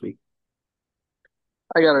Brown this week.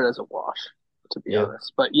 I got it as a wash, to be Yeah.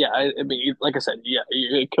 honest. But yeah, I mean, like I said, yeah,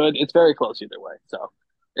 it could. It's very close either way. So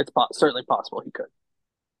it's certainly possible he could.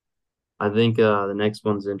 I think the next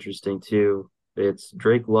one's interesting too. It's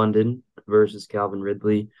Drake London versus Calvin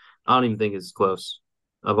Ridley. I don't even think it's close.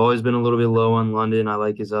 I've always been a little bit low on London. I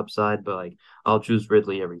like his upside, but like I'll choose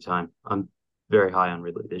Ridley every time. I'm very high on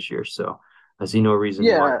Ridley this year, so I see no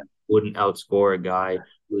reason why Yeah, he wouldn't outscore a guy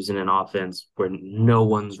who's in an offense where no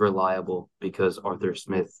one's reliable because Arthur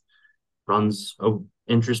Smith runs a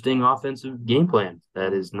interesting offensive game plan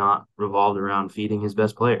that is not revolved around feeding his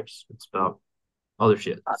best players. It's about other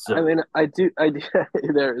shit. I So mean, I do.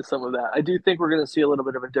 There is some of that. I do think we're going to see a little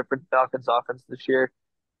bit of a different Falcons offense this year.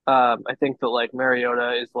 I think that like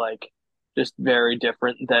Mariota is like just very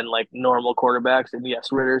different than like normal quarterbacks. And yes,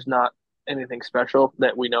 Ritter's not anything special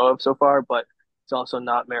that we know of so far, but it's also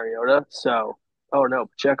not Mariota. So, oh no,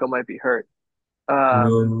 Pacheco might be hurt.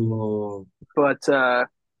 Um, no. but I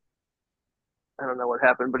don't know what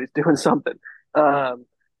happened, but he's doing something. Um,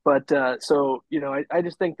 but so I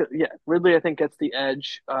just think that yeah, Ridley I think gets the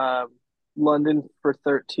edge. London for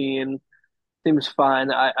 13 seems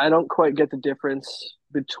fine. I don't quite get the difference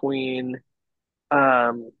between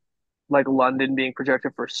um like London being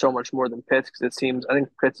projected for so much more than Pitts because it seems I think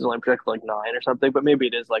Pitts is only projected for like 9 or something, but maybe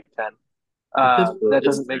it is like 10. Pittsburgh, That it's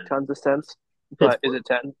doesn't make 10. tons of sense, but is Pittsburgh. it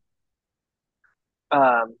 10?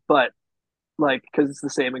 But like because it's the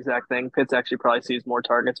same exact thing. Pitts actually probably sees more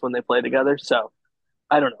targets when they play together, so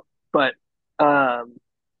I don't know, but um,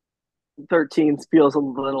 13 feels a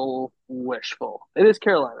little wishful. It is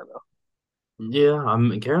Carolina though. Yeah,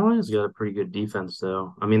 Carolina's got a pretty good defense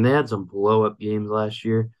though. I mean, they had some blow up games last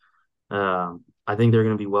year. I think they're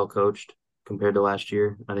going to be well coached compared to last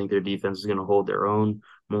year. I think their defense is going to hold their own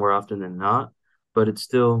more often than not, but it's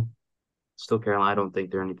still Carolina. I don't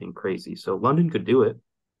think they're anything crazy. So London could do it.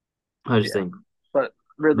 I just Yeah, think but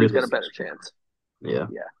Ridley's got a Ridley's better extra. chance. Yeah.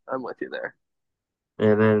 Yeah, I'm with you there.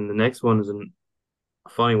 And then the next one is a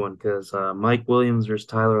funny one because Mike Williams versus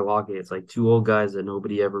Tyler Lockett. It's like two old guys that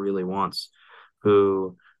nobody ever really wants,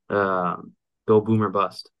 who go boom or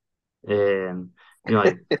bust. And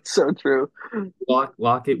like It's so true.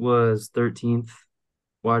 Lockett was 13th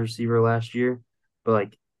wide receiver last year, but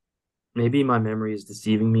like maybe my memory is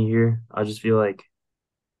deceiving me here. I just feel like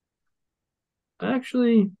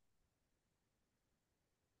actually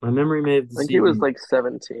my memory may have I think he deceived was me. like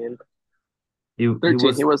 17. He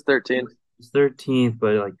 13. He was was he 13. was 13th,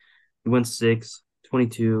 but like he went 6,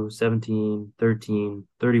 22, 17, 13,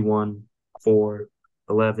 31, 4,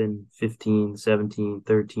 11, 15, 17,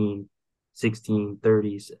 13, 16,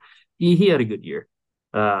 30. He had a good year.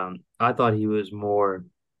 I thought he was more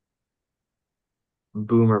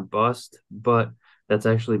boom or bust, but that's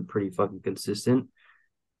actually pretty fucking consistent.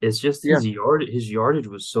 It's just Yeah, his yardage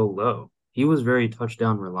was so low. He was very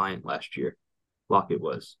touchdown reliant last year. Lockett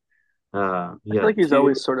was. He I feel like got he's two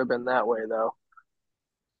always sort of been that way though.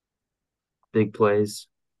 big plays,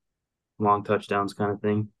 long touchdowns kind of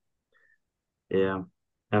thing. Yeah.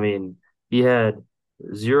 I mean, he had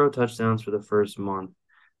 0 touchdowns for the first month,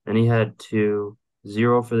 and he had two,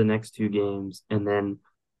 0 for the next 2 games, and then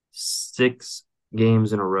 6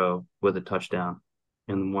 games in a row with a touchdown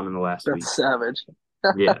and one in the last week. That's savage.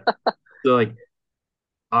 Yeah. So like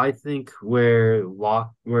I think where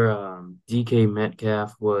DK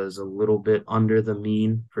Metcalf was a little bit under the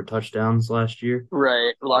mean for touchdowns last year,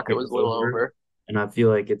 Right. Lockett Lockett was a was little over. over. And I feel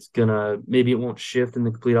like it's gonna maybe it won't shift in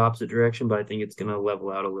the complete opposite direction, but I think it's gonna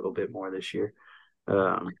level out a little bit more this year.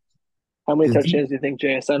 Um, How many because D touchdowns do you think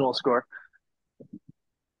JSN will score?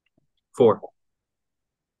 4,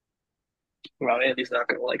 Well, Andy's not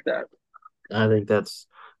going to like that, I think that's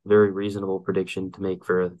a very reasonable prediction to make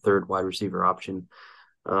for a third wide receiver option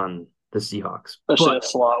on the Seahawks. especially a But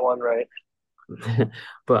slot one, right?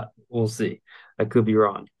 but we'll see. I could be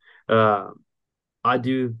wrong. I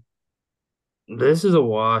do. This is a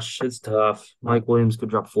wash. It's tough. Mike Williams could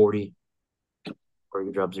drop 40 or he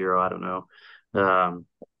could drop 0. I don't know.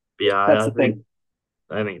 Yeah, That's the thing.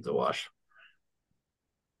 I think it's a wash.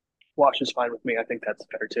 Wash is fine with me. I think that's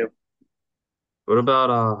fair too. What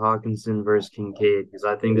about Hawkinson versus Kincaid? Because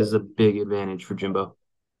I think this is a big advantage for Jimbo.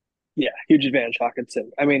 Yeah, huge advantage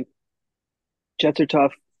Hawkinson. I mean, Jets are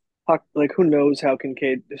tough. Like who knows how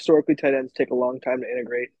Kincaid historically tight ends take a long time to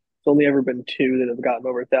integrate. There's only ever been two that have gotten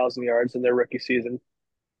over 1,000 yards in their rookie season.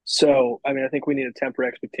 So I mean, I think we need to temper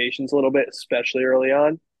expectations a little bit, especially early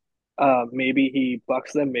on. Maybe he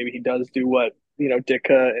bucks them. Maybe he does do what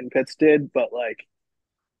Ditka and Pitts did, but like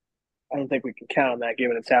I don't think we can count on that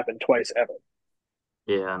given it's happened twice ever.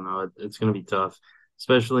 Yeah, no, it's going to be tough,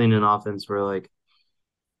 especially in an offense where like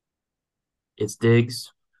it's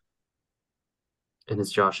Diggs and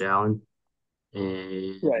it's Josh Allen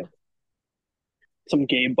Right. and Some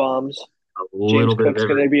game bombs. a James little bit of Cook's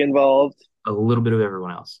going every to be involved. a little bit of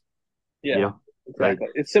everyone else. You Yeah, know, like exactly.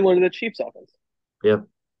 It's similar to the Chiefs offense. yep,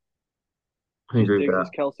 I Just agree with Diggs that. is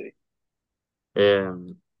Kelsey.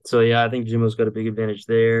 So yeah, I think Jimbo's got a big advantage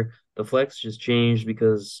there. The flex just changed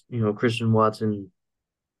because Christian Watson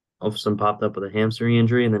all of a sudden popped up with a hamstring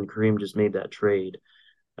injury, and then Kareem just made that trade,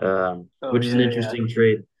 Oh which is an yeah, yeah. interesting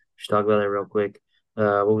trade. We should talk about that real quick.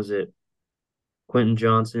 What was it? Quentin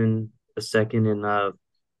Johnson, a second and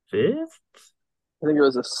fifth. I think it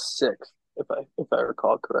was a six, if I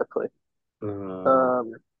recall correctly. Um,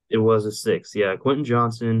 Um, it was a sixth. Yeah, Quentin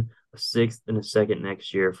Johnson, a sixth and a second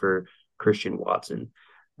next year for Christian Watson.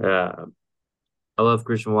 Uh, I love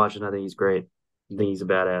Christian Watson. I think he's great. I think he's a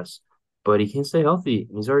badass, but he can't stay healthy.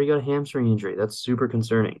 He's already got a hamstring injury. That's super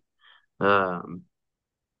concerning. Um,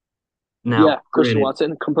 yeah, now, Christian granted,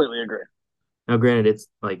 Watson, completely agree. it's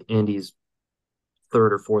like Andy's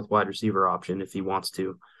third or fourth wide receiver option if he wants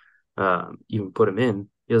to even put him in.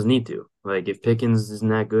 He doesn't need to. Like if Pickens isn't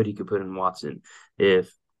that good, he could put in Watson.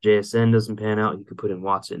 If JSN doesn't pan out, he could put in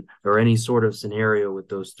Watson or any sort of scenario with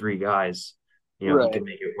those three guys. He Right. can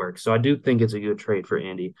make it work. So I do think it's a good trade for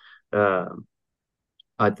Andy. Um,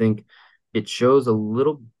 I think it shows a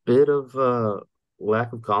little bit of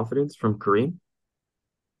lack of confidence from Kareem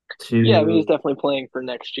Yeah, I mean he's to definitely playing for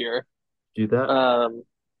next year. do that. Um,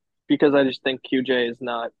 because I just think QJ is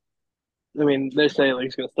not. I mean, they say like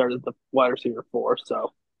he's going to start as the wide receiver four,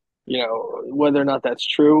 so whether or not that's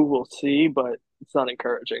true, we'll see. But it's not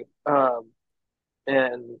encouraging.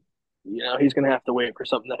 And he's going to have to wait for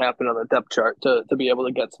something to happen on the depth chart to be able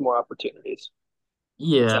to get some more opportunities. It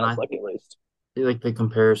Yeah, and sounds I like at least. like the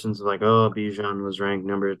comparisons of like, oh, Bijan was ranked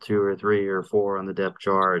number two or three or four on the depth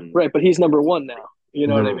chart, and Right, but he's number one now. You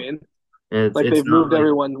know what I number one. mean? It's Like it's they've not moved like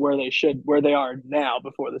everyone where they are now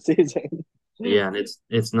before the season. yeah, and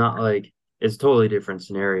it's not like it's a totally different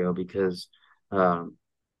scenario because um,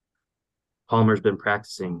 Palmer's been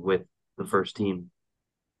practicing with the first team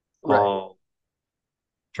Right. all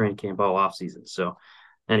training camp all off season. So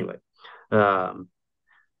anyway, um,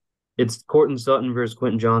 it's Courtland Sutton versus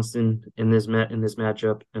Quentin Johnston in this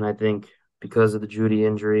matchup, and I think because of the Judy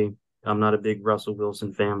injury, I'm not a big Russell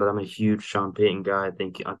Wilson fan, but I'm a huge Sean Payton guy. I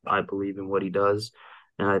think I believe in what he does,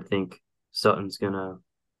 and I think Sutton's gonna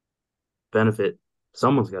benefit.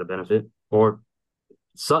 Someone's got to benefit, or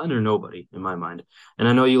Sutton or nobody in my mind. And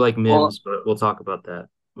I know you like Well, Mims, but we'll talk about that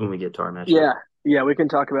when we get to our matchup. yeah, yeah, we can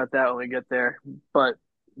talk about that when we get there, but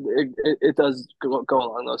it does go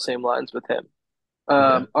along those same lines with him.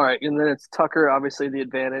 Okay. All right, and then it's Tucker, obviously the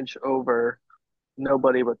advantage over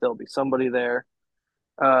nobody, but there'll be somebody there.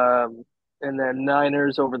 Um, and then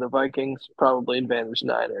Niners over the Vikings, probably advantage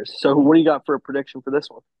Niners. So what do you got for a prediction for this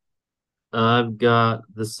one? I've got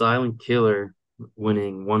the Silent Killer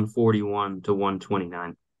winning 141 to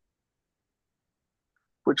 129.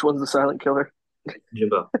 Which one's the silent killer?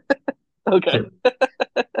 Jimbo. Okay.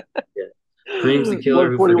 Yeah. Kareem's the killer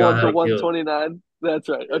who forgot 141 how to to kill. 129. That's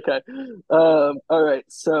right. Okay. All right.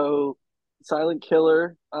 So silent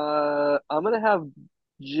killer. I'm gonna have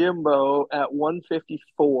Jimbo at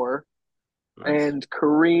 154 Nice. and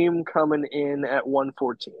Kareem coming in at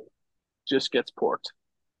 114. Just gets porked.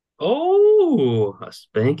 Oh, a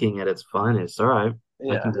spanking at its finest. All right. I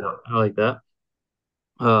can Yeah. do it. I like that.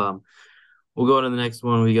 Um, we'll go to the next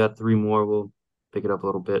one. We got three more. We'll pick it up a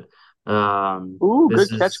little bit. Ooh, This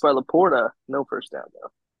good catch is by Laporta. No first down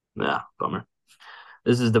though. bummer.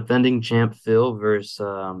 This is defending champ Phil versus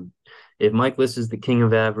if Mike Liss is the king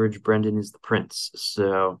of average, Brendan is the prince.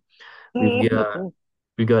 So we've got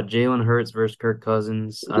we've got Jalen Hurts versus Kirk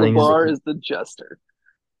Cousins. I think this is Lavar is the jester.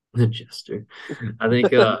 the jester. I think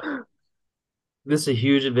this is a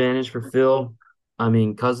huge advantage for Phil. I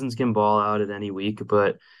mean, Cousins can ball out at any week,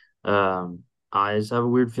 but I just have a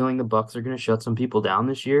weird feeling the Bucks are going to shut some people down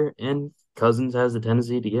this year, and Cousins has the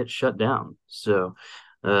tendency to get shut down. So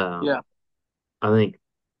Yeah. um, I think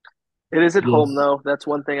It is at home Phil's though. That's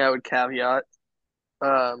one thing I would caveat.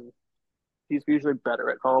 Um, he's usually better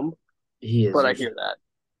at home, he is but I usually. hear that.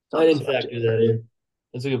 So I I'm didn't just watching factor it. that in.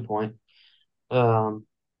 That's a good point.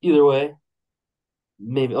 Either way,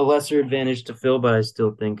 maybe a lesser advantage to Phil, but I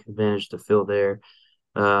still think advantage to Phil there.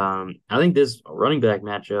 I think this running back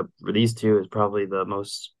matchup for these two is probably the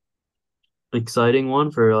most exciting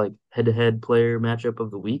one for like head-to-head player matchup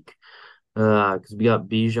of the week. Because we got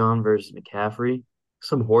Bijan versus McCaffrey.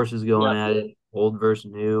 Some horses going Yeah, at it, old versus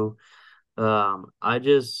new. I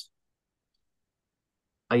just,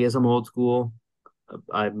 I guess I'm old school.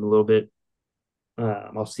 I'm a little bit.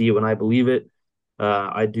 I'll see it when I believe it.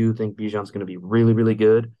 I do think Bijan's going to be really, really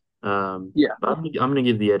good. yeah, But I'm gonna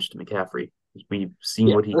give the edge to McCaffrey. We've seen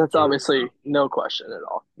yeah. what he can That's do. obviously no question at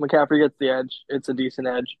all. McCaffrey gets the edge. It's a decent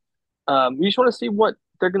edge. You just want to see what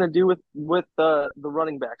they're going to do with the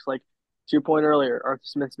running backs. Like to your point earlier, Arthur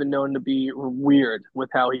Smith's been known to be weird with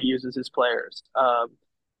how he uses his players.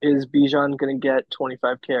 Is Bijan going to get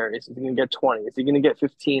 25 carries? Is he going to get 20? Is he going to get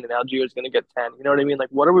 15? And Algier going to get 10? You know what I mean? Like,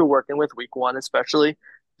 what are we working with week one, especially? Is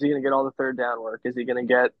he going to get all the third down work? Is he going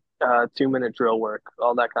to get 2 minute drill work?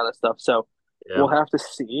 All that kind of stuff. So Yeah. we'll have to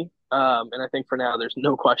see. And I think for now, there's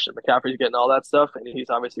no question McCaffrey's getting all that stuff, and he's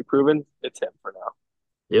obviously proven it's him for now.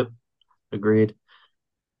 Yep. Agreed.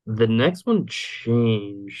 The next one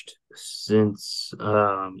changed since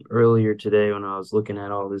earlier today when I was looking at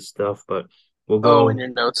all this stuff, but we'll Oh, in go. your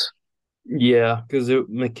notes. Yeah, because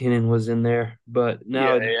McKinnon was in there, but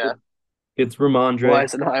now Yeah, yeah. it's Ramondre.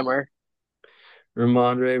 Weisenheimer.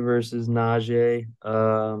 Ramondre versus Najee.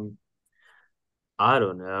 I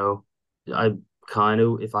don't know. I kind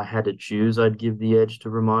of, if I had to choose, I'd give the edge to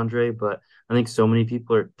Ramondre, but I think so many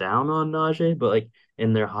people are down on Najee, but like,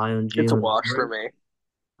 and they're high on It's a Jalen wash for Warren. me.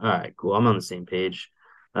 All right, cool. I'm on the same page.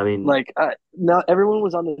 I mean, Like, not everyone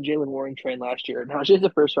was on the Jalen Warren train last year. Najee's a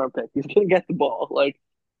first round pick. He's gonna get the ball. Like,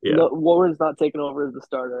 yeah, no, Warren's not taking over as the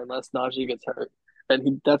starter unless Najee gets hurt,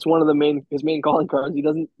 and that's one of the main his main calling cards. He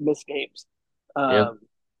doesn't miss games. yeah, Um,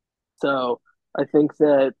 so I think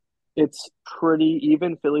that it's pretty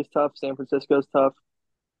even. Philly's tough. San Francisco's tough.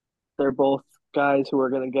 They're both guys who are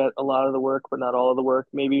going to get a lot of the work, but not all of the work.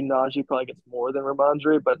 Maybe Najee probably gets more than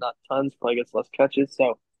Ramondre, but not tons. Probably gets less catches.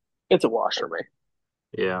 So it's a wash for me.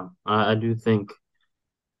 yeah. I do think,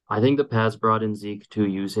 I think the Pats brought in Zeke to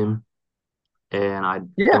use him, and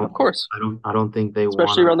Yeah, of course, I don't think they want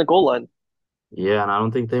especially to. around the goal line. Yeah, and I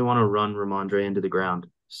don't think they want to run Ramondre into the ground.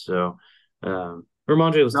 So,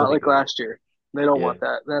 Ramondre will still Not be like good. last year. They don't Yeah, want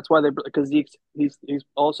that. That's why they because Zeke's he's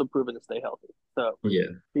also proven to stay healthy. So yeah.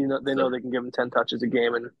 they So know they can give him 10 touches a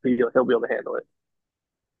game and he'll be able to handle it.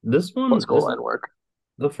 this Plus one, goal this line work.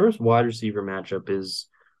 the first wide receiver matchup is,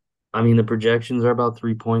 I mean, the projections are about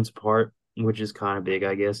 3 points apart, which is kind of big,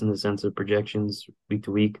 I guess, in the sense of projections week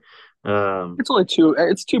to week. Um, It's only two.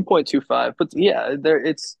 It's 2.25, but yeah, there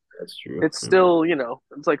that's true. it's still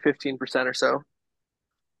it's like 15% or so.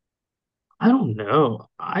 I don't know.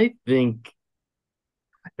 I think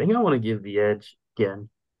I want to give the edge again,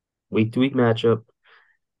 week to week matchup.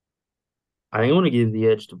 I think I want to give the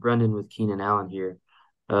edge to Brendan with Keenan Allen here.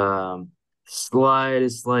 Um,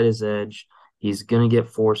 slightest edge. He's gonna get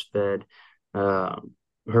force fed. Um,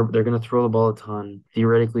 they're gonna throw the ball a ton.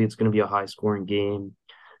 Theoretically, it's gonna be a high scoring game.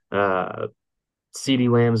 Uh, CeeDee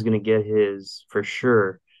Lamb is gonna get his for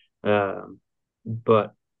sure. Um,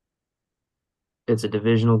 but it's a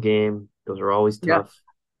divisional game. Those are always Yeah, tough.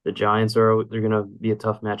 They're gonna be a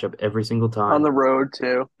tough matchup every single on time. the road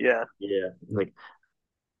too. Yeah, Yeah, like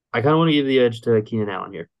I kind of want to give the edge to Keenan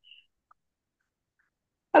Allen here.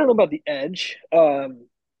 I don't know about the edge.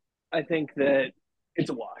 I think that it's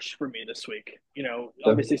a wash for me this week.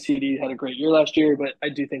 Obviously CD had a great year last year, but I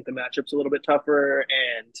do think the matchup's a little bit tougher,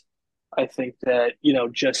 and I think that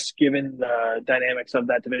just given the dynamics of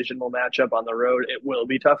that divisional matchup on the road, it will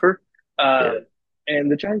be tougher. Yeah,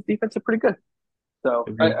 And the Giants' defense is pretty good, so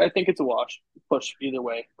agreed. I think it's a wash. Push either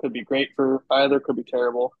way could be great for either, could be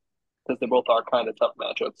terrible because they both are kind of tough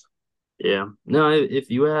matchups. Yeah. No, if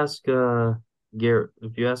you ask Garrett,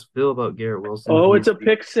 if you ask Phil about Garrett Wilson, Oh, it's he's a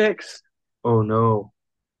pick six, oh no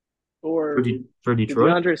or For did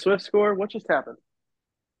Detroit. DeAndre Swift score? What just happened?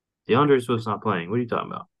 DeAndre Swift's not playing. What are you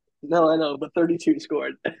talking about? No, I know, but 32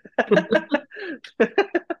 scored.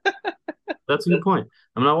 That's a good point.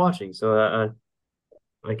 I'm not watching, so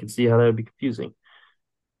I can see how that would be confusing.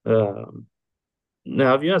 Um,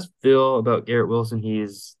 Now, if you ask Phil about Garrett Wilson,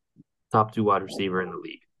 he's top two wide receiver in the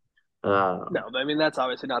league. No, I mean that's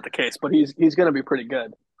obviously not the case, but he's going to be pretty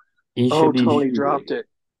good. Oh, He Tony should be really dropped good. it.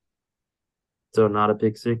 So not a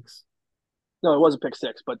pick six. No, it was a pick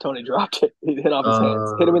six, but Tony dropped it. He hit off his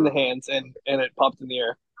hands, hit him in the Uh, hands, and it popped in the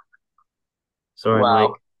air. Sorry, Wow,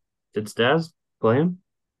 Mike. Did Staz play him?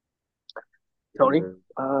 Tony.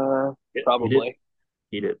 Uh, yeah, he did. Probably.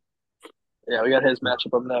 He did. Yeah, we got his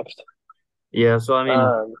matchup up next. Yeah, so I mean,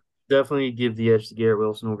 Um, definitely give the edge to Garrett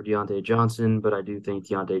Wilson over Deontay Johnson, but I do think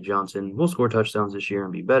Deontay Johnson will score touchdowns this year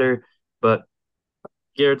and be better. But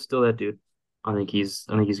Garrett's still that dude. I think he's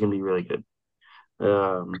gonna be really good.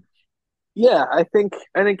 Um, Yeah, I think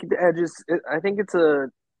the edge is. I think it's a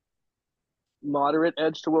moderate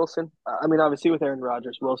edge to Wilson. I mean, obviously with Aaron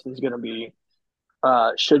Rodgers, Wilson's going to be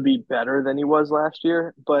should be better than he was last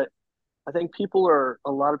year, but I think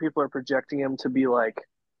a lot of people are projecting him to be like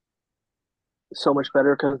so much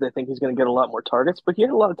better because they think he's going to get a lot more targets. But he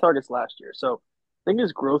had a lot of targets last year, so I think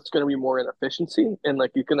his growth's going to be more in efficiency, and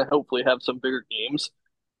like he's going to hopefully have some bigger games.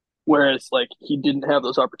 Whereas like he didn't have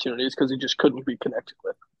those opportunities because he just couldn't be connected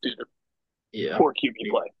with due to yeah, poor QB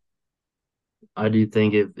play. I do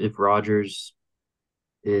think if Rodgers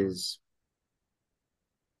is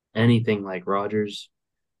anything like Rodgers,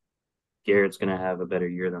 Garrett's gonna have a better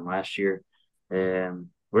year than last year.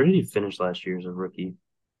 Where did he finish last year as a rookie?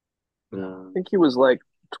 I think he was like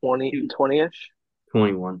 20-ish.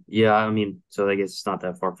 21. Yeah, I mean, so I guess it's not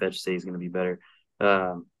that far fetched to say he's gonna be better.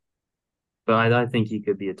 Um, but I think he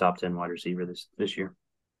could be a top 10 wide receiver this year.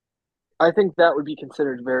 I think that would be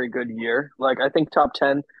considered a very good year. Like I think top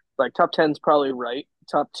 10, like top 10 is probably right.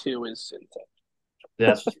 Top 2 is insane.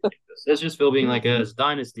 That's just ridiculous. That's just Phil being like his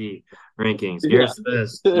dynasty rankings. Yeah. Garrett's the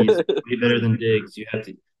best. He's way better than Diggs.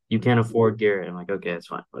 You can't afford Garrett. I'm like, okay, it's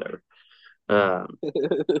fine, whatever. Um,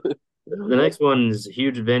 the next one is a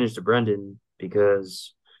huge advantage to Brendan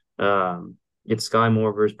because it's Sky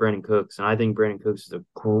Moore versus Brandon Cooks, and I think Brandon Cooks is a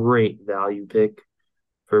great value pick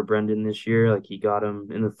for Brendan this year. Like he got him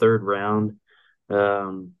in the third round,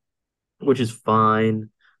 um, which is fine,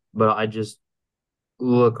 but I just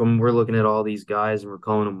we're looking at all these guys and we're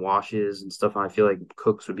calling them washes and stuff. And I feel like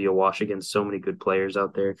Cooks would be a wash against so many good players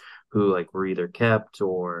out there who like were either kept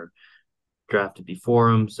or drafted before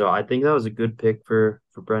him. So I think that was a good pick for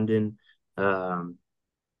Brendan. Um,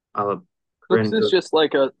 I love Cooks Brandon is Cooks. just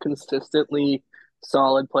like a consistently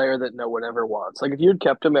solid player that no one ever wants. Like if you had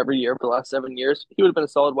kept him every year for the last 7 years, he would have been a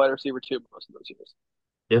solid wide receiver too most of those years.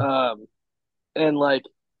 Yeah, And like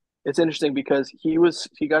it's interesting because he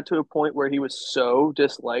got to a point where he was so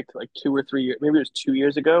disliked like 2 or 3 years, maybe it was 2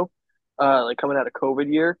 years ago, like coming out of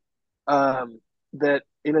COVID year, that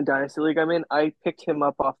in a dynasty league I'm in, I picked him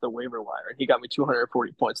up off the waiver wire and he got me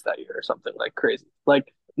 240 points that year or something like crazy.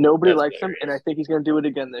 Like nobody that's likes him, and I hilarious. think he's going to do it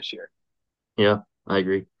again this year. Yeah, I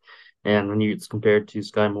agree. And when it's compared to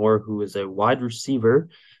Sky Moore, who is a wide receiver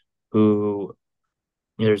who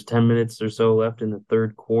there's 10 minutes or so left in the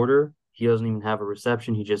third quarter. He doesn't even have a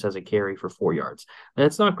reception. He just has a carry for 4 yards.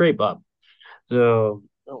 That's not great, Bob. So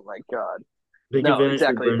Oh my god, big no, advantage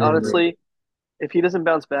for exactly. Brendan. Honestly, if he doesn't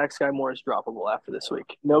bounce back, Sky Moore is droppable after this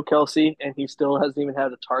week. No Kelsey, and he still hasn't even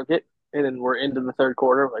had a target. And then we're into the third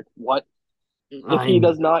quarter. Like, what? If I he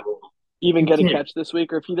does not know. even You get a can't catch this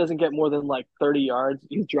week, or if he doesn't get more than like 30 yards,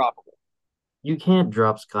 he's droppable. you can't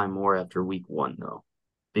drop Sky Moore after week one though,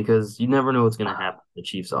 because you never know what's gonna happen to the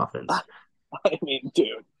Chiefs offense. I mean,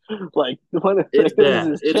 dude, like the point of It's like, this is bad.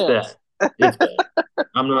 his It's bad. chance. It's bad.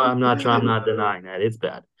 I'm not denying that. It's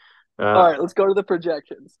bad. All Uh right, let's go to the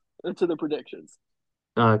projections. To the predictions.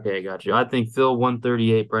 okay, got you. I think Phil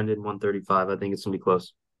 138, Brendan 135. I think it's gonna be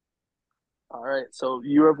close. All right, so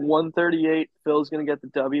you have 138. Phil's gonna get the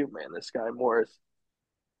W. Man, this guy Morris.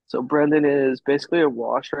 So Brendan is basically a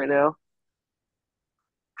wash right now.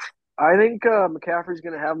 I think McCaffrey's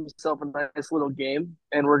going to have himself a nice little game,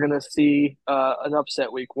 and we're going to see an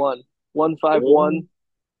upset week one. 151 Oh,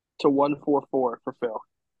 to 144 for Phil.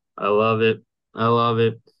 I love it. I love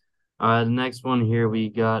it. All right, the next one here we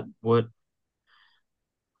got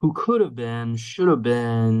who could have been, should have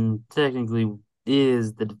been, technically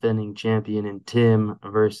is the defending champion in Tim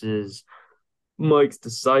versus Mike's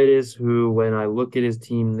Decitus, who, when I look at his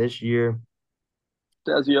team this year,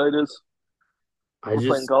 Daziitis. I We're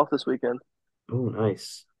playing just, golf this weekend. oh,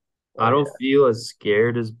 nice. I Oh, don't yeah. feel as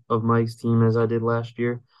scared of Mike's team as I did last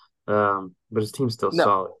year, but his team's still No,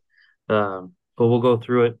 solid. But we'll go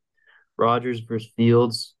through it. Rodgers versus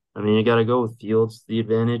Fields. I mean, you got to go with Fields, the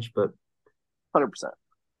advantage, but 100%.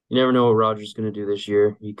 you never know what Rodgers is going to do this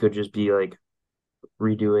year. He could just be like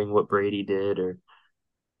redoing what Brady did, or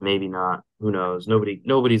maybe not. Who knows?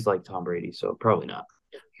 Nobody's like Tom Brady, so probably not.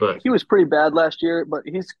 But He was pretty bad last year, but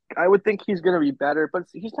I would think he's going to be better, but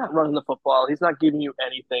he's not running the football. He's not giving you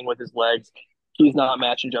anything with his legs. He's not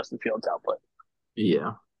matching Justin Fields' output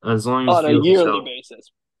yeah, as long as on a Fields is yearly healthy,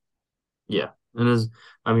 basis. yeah. And as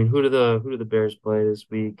I mean, who do the Bears play this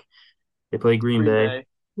week? They play Green Green Bay. Bay,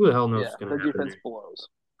 Who the hell knows yeah, what's going their to happen defense there? blows.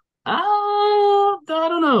 I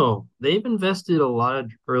don't know. They've invested a lot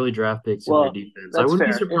of early draft picks in their Well, defense. I that's wouldn't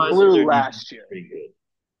be fair. It surprised if blew their defense last is year. pretty good.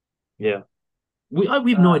 Yeah. we have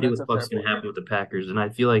no idea what That's the a fuck's fair going to point. happen with the Packers, and I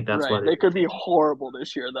feel like that's why Right. They could be horrible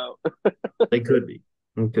this year, though. they could be.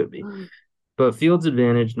 It could be. But Fields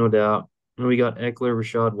advantage, no doubt. And we got Eckler,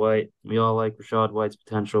 Rashad White. We all like Rashad White's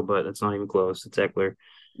potential, but that's not even close. It's Eckler.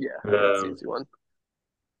 Yeah, that's the Um, easy one.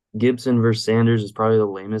 Gibson versus Sanders is probably the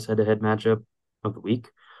lamest head-to-head matchup of the week.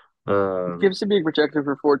 Um, Gibson being projected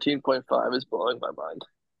for 14.5 is blowing my mind.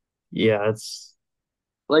 yeah, it's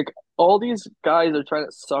Like, all these guys are trying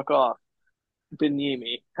to suck off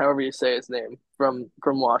Benyemi, however you say his name, from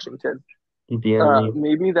Washington. the enemy.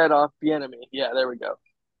 Maybe that off the enemy. Yeah, there we go.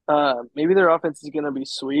 Maybe their offense is gonna be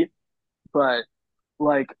sweet, but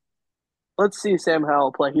like, let's see Sam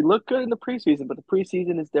Howell play. He looked good in the preseason, but the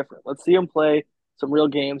preseason is different. Let's see him play some real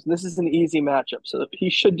games. And this is an easy matchup, so he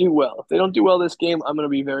should do well. If they don't do well this game, I'm gonna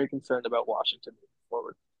be very concerned about Washington moving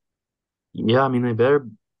forward. Yeah, I mean they better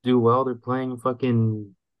do well. They're playing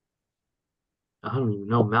fucking I don't even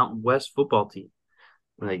know Mountain West football team.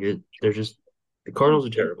 They're just the Cardinals are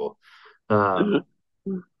terrible. Um,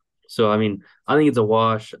 so I mean I think it's a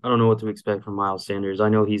wash. I don't know what to expect from Miles Sanders. I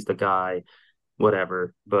know he's the guy,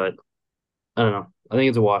 whatever, but I don't know. I think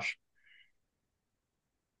it's a wash.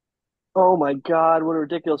 Oh my God, what a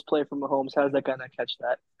ridiculous play from Mahomes. How does that guy not catch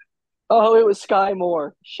that? Oh, it was Sky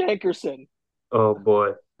Moore. Shankerson. Oh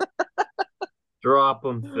boy, drop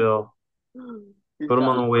him, Phil. He's Put him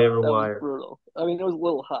got on to the drop. waiver That was wire. brutal. I mean, it was a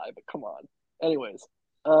little high, but come on. Anyways,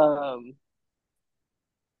 um,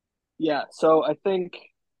 yeah. So I think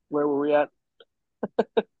where were we at?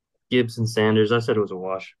 Gibson Sanders. I said it was a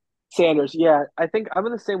wash. Sanders. Yeah, I think I'm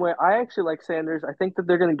in the same way. I actually like Sanders. I think that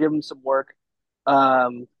they're going to give him some work.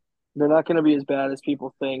 Um, they're not going to be as bad as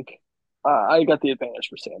people think. I got the advantage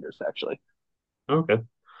for Sanders actually. Okay.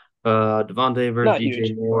 Devontae versus Not DJ huge,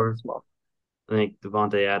 but Moore. small. I think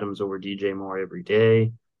Devontae Adams over DJ Moore every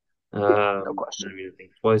day. Yeah, no I question. don't even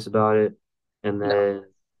think twice about it. And No. then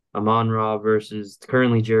Amon Ra versus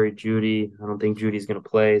currently Jerry Judy. I don't think Judy's going to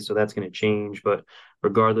play, so that's going to change. But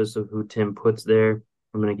regardless of who Tim puts there,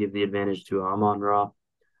 I'm going to give the advantage to Amon Ra.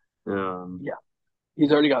 Um, Yeah,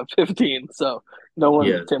 he's already got 15, so no one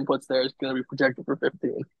yeah, Tim puts there is going to be projected for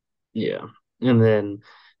 15. yeah. And then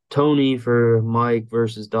Tony for Mike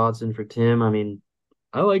versus Dotson for Tim. I mean,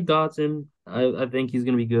 I like Dotson. I think he's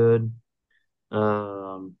going to be good.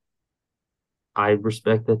 Um, I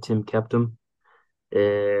respect that Tim kept him,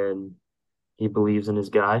 and he believes in his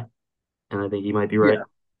guy, and I think he might be right. Yeah,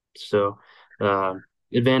 So,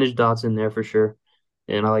 advantage Dotson there for sure,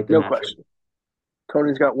 and I like the no matchup. question.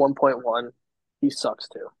 Tony's got 1.1. He sucks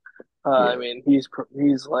too. I Yeah, mean, he's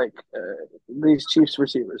like these Chiefs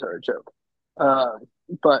receivers are a joke. Um,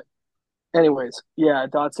 but anyways, yeah,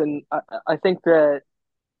 Dotson. I think that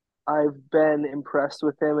I've been impressed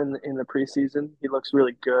with him in the preseason. He looks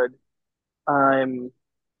really good. I'm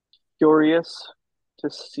curious to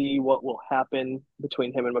see what will happen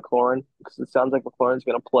between him and McLaurin because it sounds like McLaurin's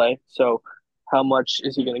going to play. So, how much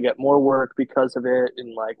is he going to get more work because of it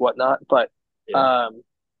and like whatnot? But yeah, um,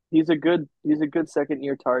 he's a good second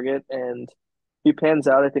year target, and if he pans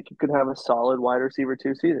out, I think he could have a solid wide receiver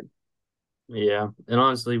two season. yeah. And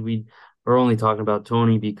honestly, we are only talking about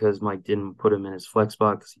Tony because Mike didn't put him in his flex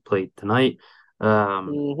spot because he played tonight. Um,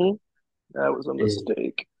 Mm-hmm. That was a and-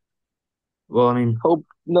 mistake. well, I mean, Hope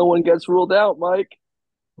no one gets ruled out, Mike.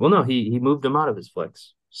 well, no, he moved him out of his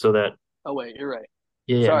flex so that Oh wait, you're right.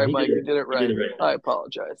 yeah, Sorry, he did Mike. You it. did it He did right. it right. I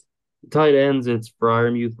apologize. Tight ends, it's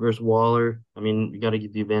Fryermuth versus Waller. I mean, you got to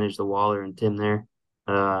give the advantage to Waller and Tim there.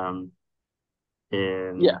 Um, Yeah,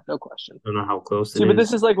 and no question. I don't know how close it See, but this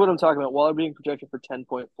is. is like what I'm talking about. Waller being projected for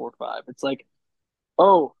 10.45. It's like,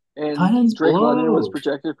 oh, Tight and ends Drake London was blow.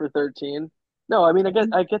 projected for 13. No, I mean I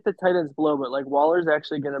get the tight ends below, but like Waller's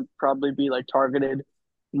actually gonna probably be like targeted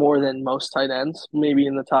more than most tight ends, maybe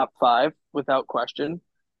in the top five without question.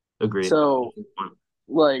 Agreed. So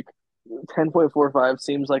like 10.45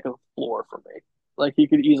 seems like a floor for me. Like he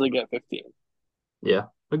could easily get 15. Yeah,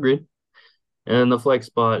 agreed. And the flex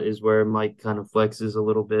spot is where Mike kind of flexes a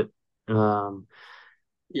little bit. Um,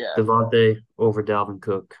 Yeah. Devontae over Dalvin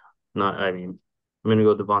Cook. Not, I mean, I'm gonna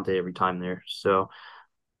go Devontae every time there. So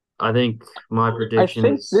I think my I prediction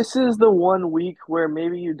think is, this is the one week where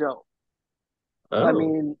maybe you don't. I oh,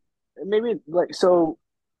 mean, maybe like so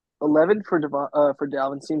 11 for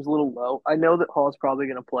Dalvin seems a little low. I know that Hall's probably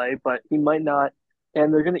going to play, but he might not,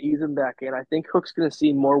 and they're going to ease him back in. I think Hook's going to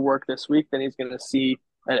see more work this week than he's going to see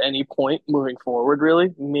at any point moving forward. Really,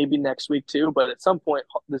 maybe next week too, but at some point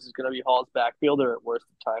this is going to be Hall's backfield or at worst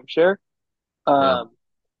timeshare, yeah, um,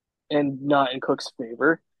 and not in Cook's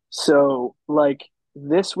favor. So like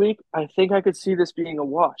this week, I think I could see this being a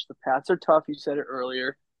wash. The Pats are tough. You said it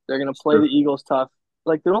earlier. They're going to play the sure. Eagles tough.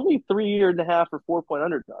 like they're only 3.5 or 4 point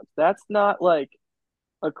underdogs. That's not like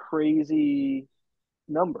a crazy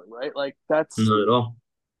number, right? Like that's Not at all.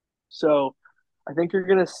 so. I think you're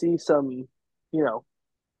gonna see some, you know,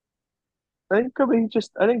 I think could be just.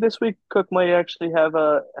 I think this week Cook might actually have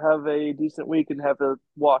a decent week and have a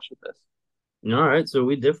wash with this. All right, so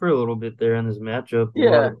we differ a little bit there in this matchup.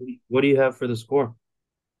 Yeah. What do you have for the score?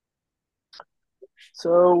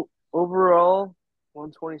 So overall,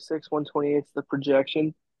 126, 128 is the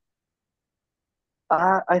projection.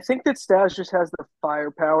 I think that Stas just has the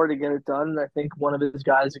firepower to get it done. And I think one of his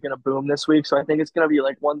guys are going to boom this week. So I think it's going to be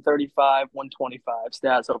like 135, 125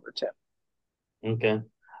 Stas over Tim. Okay.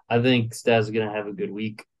 I think Stas is gonna have a good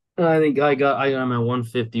week. I think I got him at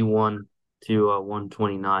 151 to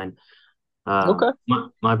 129. Okay.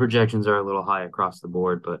 My projections are a little high across the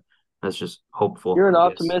board, but that's just hopeful, You're an I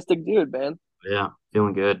guess. optimistic dude, man. Yeah,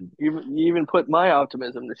 feeling good. You even put my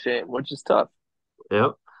optimism to shame, which is tough.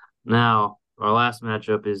 Yep. Now, our last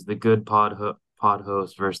matchup is the good pod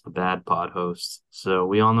host versus the bad pod host. So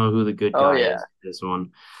we all know who the good Oh, guy yeah. is this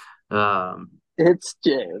one. Um, It's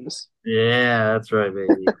James. yeah, that's right,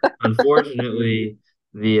 baby. Unfortunately,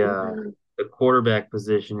 the uh the quarterback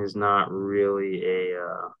position is not really a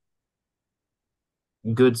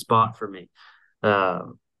good spot for me. Uh,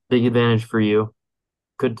 Big advantage for you.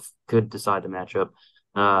 Could decide the matchup.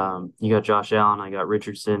 You got Josh Allen. I got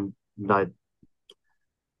Richardson.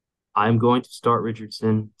 I'm going to start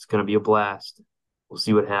Richardson. It's going to be a blast. We'll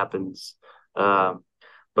see what happens. Um,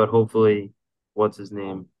 but hopefully, what's his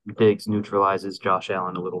name? Diggs neutralizes Josh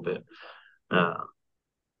Allen a little bit. Uh,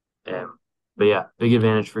 and, but yeah, big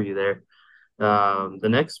advantage for you there. The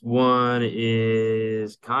next one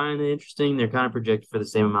is kind of interesting. They're kind of projected for the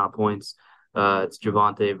same amount of points. It's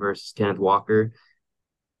Javante versus Kenneth Walker.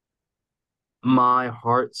 My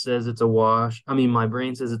heart says it's a wash. I mean, my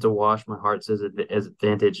brain says it's a wash. My heart says it as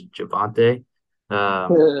advantage Javante.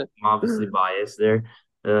 I'm obviously biased there.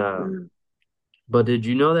 Um, but did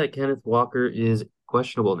you know that Kenneth Walker is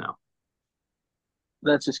questionable now?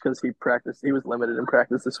 That's just because he practiced. He was limited in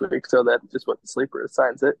practice this week, so that's just what the sleeper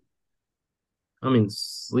assigns it. I mean,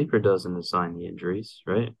 Sleeper doesn't assign the injuries,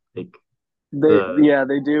 right? Like They the yeah,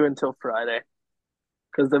 they do until Friday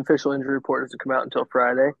because the official injury report doesn't come out until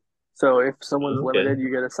Friday. So if someone's okay, limited, you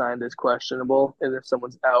get assigned as questionable, and if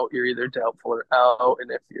someone's out, you're either doubtful or out, and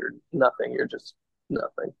if you're nothing, you're just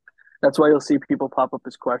nothing. That's why you'll see people pop up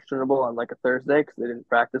as questionable on like a Thursday because they didn't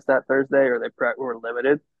practice that Thursday or they were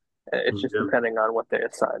limited. It's just yeah. depending on what they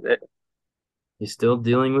assigned it. He's still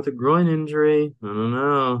dealing with a groin injury. I don't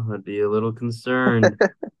know. I'd be a little concerned.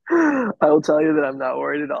 I will tell you that I'm not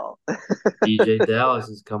worried at all. DJ Dallas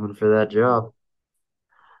is coming for that job.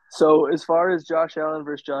 So as far as Josh Allen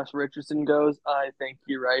versus Josh Richardson goes, I think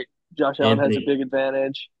you're right. Josh Allen has a Anthony, big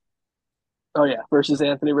advantage. Oh yeah, versus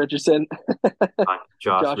Anthony Richardson.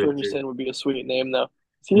 Josh Josh Richard. Richardson would be a sweet name though.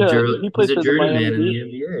 He He's plays a for the journeyman Miami in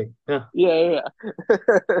Heat. the NBA. Yeah. Yeah,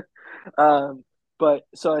 yeah, yeah. But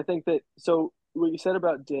so I think that so what you said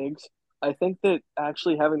about Diggs, I think that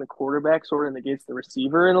actually having the quarterback sort of negates the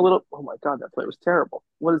receiver in a little. Oh my God, that play was terrible.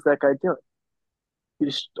 What is that guy doing? He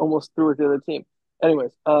just almost threw it to the other team.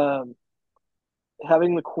 Anyways,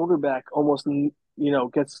 having the quarterback almost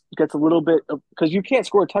gets a little bit because you can't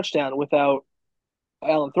score a touchdown without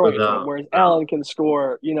Allen throwing it to him, Without whereas Allen can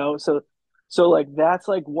score. So like that's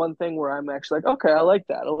like one thing where I'm actually like, okay, I like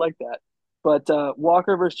that, I like that. But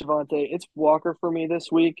Walker versus Javante, it's Walker for me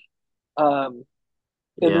this week, and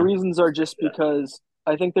the yeah. reasons are just because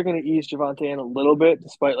I think they're going to ease Javante in a little bit,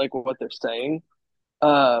 despite like what they're saying.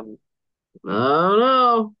 Um, Oh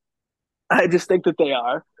no. I just think that they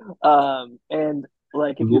are, and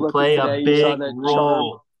like He if you will looked at play a today, you saw big that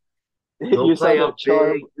role. He'll You saw play a that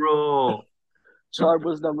big role. Charb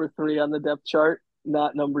was number 3 on the depth chart,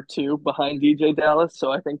 not number 2 behind DJ Dallas.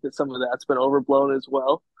 So I think that some of that's been overblown as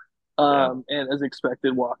well. Yeah, And as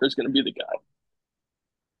expected, Walker's going to be the guy.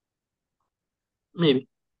 maybe.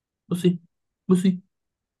 We'll see. We'll see.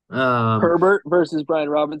 Um, Herbert versus Brian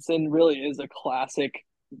Robinson really is a classic,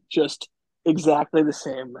 just exactly the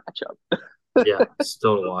same matchup. yeah, it's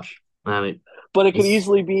total wash. I mean, But it could this,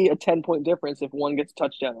 easily be a 10-point difference if one gets a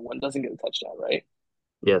touchdown and one doesn't get a touchdown, right?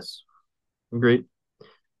 yes, great.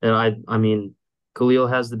 And I mean, Khalil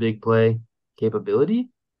has the big play capability.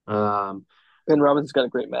 Um, And Robinson's got a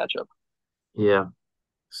great matchup. yeah.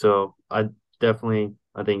 So I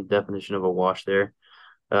think definition of a wash there.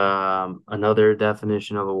 Another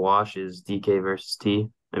definition of a wash is DK versus T.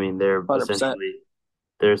 I mean, 100%.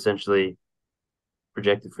 they're essentially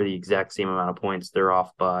projected for the exact same amount of points. They're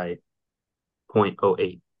off by zero point oh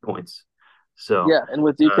 0.08 points. So, Yeah. And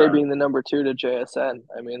with DK uh, being the number 2 to JSN,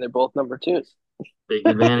 I mean, they're both number 2s. Big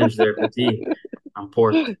advantage there for T. I'm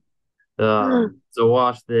porked. So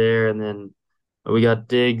wash there, and then we got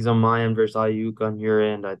Diggs on my end versus Ayuk on your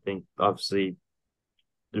end. I think obviously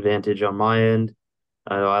advantage on my end.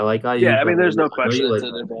 I like Yeah, Ayuk. I mean, there's no I know question you it's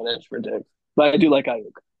like an Ayuk. advantage for Diggs, but I do like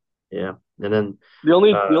Ayuk. Yeah, and then The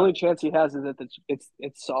uh, only chance he has is that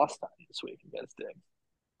it's sauce time this week against Diggs.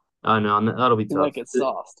 I know that'll be He tough. might get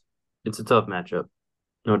sauced. It's a tough matchup,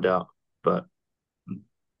 no doubt. But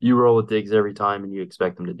you roll with Diggs every time, and you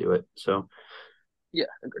expect them to do it. So, Yeah,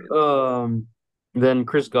 agreed. um, then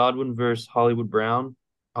Chris Godwin versus Hollywood Brown.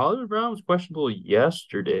 Hollywood Brown was questionable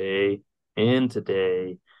yesterday and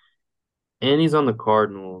today, and he's on the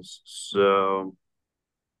Cardinals, so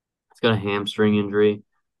he's got a hamstring injury.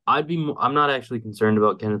 I'm not actually concerned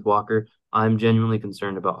about Kenneth Walker. I'm genuinely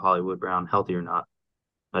concerned about Hollywood Brown, healthy or not.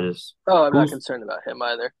 I just Oh, I'm not who's concerned about him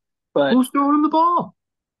either. But who's throwing him the ball?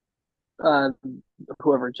 uh,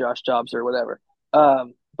 whoever Josh Jobs or whatever.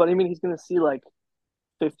 But I mean, he's going to see like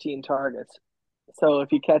 15 targets. So if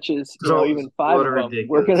he catches, So even five what a of them,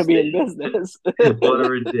 we're going ridiculous to be in statement. business. What a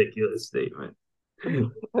ridiculous statement.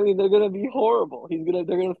 I mean, they're going to be horrible. They're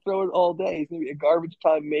going to throw it all day. He's going to be a garbage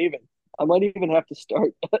time maven. I might even have to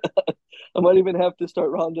start. I might even have to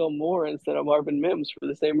start Rondell Moore instead of Marvin Mims for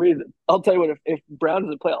the same reason. I'll tell you what. If Brown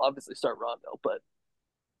doesn't play, I'll obviously start Rondell. But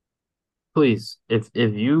Please, if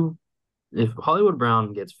Hollywood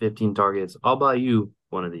Brown gets 15 targets, I'll buy you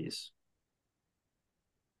one of these.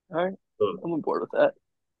 all right, So, I'm on board with that.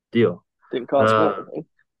 deal. Didn't cost me Uh, anything.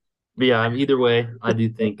 but yeah, either way, I do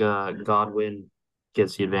think Godwin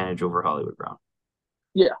gets the advantage over Hollywood Brown.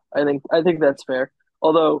 Yeah, I think that's fair.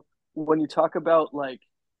 Although when you talk about like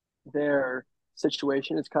their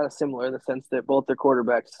situation, it's kind of similar in the sense that both their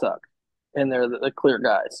quarterbacks suck, and they're the clear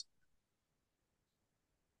guys.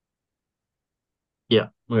 Yeah,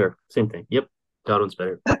 we're same thing. Yep, Godwin's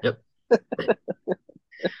better. Yep.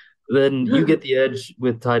 Then you get the edge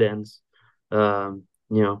with tight ends.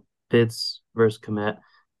 Pitts versus Komet.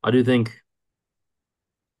 I do think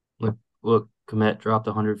look, Komet dropped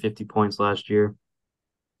 150 points last year,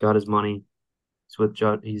 got his money.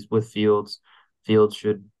 He's with Fields. Fields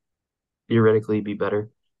should theoretically be better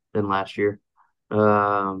than last year.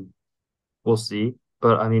 Um, we'll see.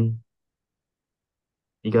 But I mean,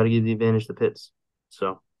 you got to give the advantage to Pitts.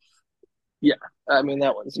 So Yeah, I mean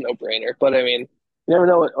that one's a no brainer. But I mean, you never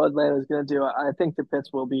know what Atlanta's going to do. I think the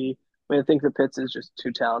Pitts will be. I mean, I think the Pitts is just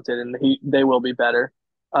too talented, and they will be better.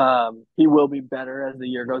 He will be better as the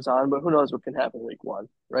year goes on, but who knows what can happen week one,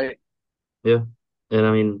 right? yeah, and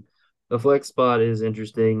I mean, the flex spot is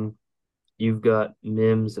interesting. You've got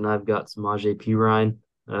Mims and I've got Samaje Perine.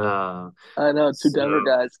 I know two So Denver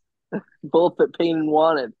guys, both that Payne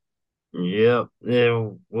wanted. yeah,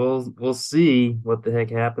 we'll see what the heck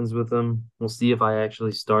happens with them. We'll see if I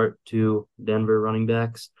actually start two Denver running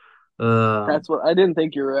backs. Um, That's what I didn't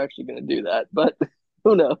think you were actually going to do that, but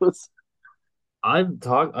who knows? I've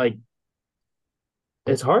talked like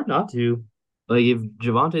it's hard not to. Like if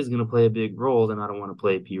Javante is going to play a big role, then I don't want to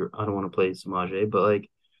play Samaje. But like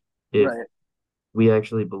if Right. we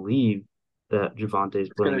actually believe that Javante is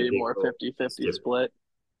It's going playing to a be big more role, it's 50-50 different. split.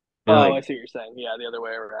 And Oh, like I see what you're saying. Yeah, the other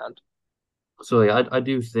way around. so, like I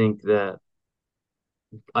do think that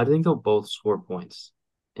I think they'll both score points.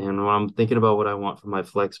 And when I'm thinking about what I want for my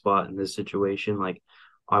flex spot in this situation, like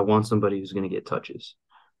I want somebody who's going to get touches.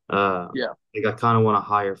 Yeah. Like I kind of want a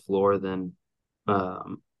higher floor than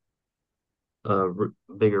um,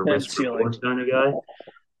 bigger And risk ceiling. reward kind of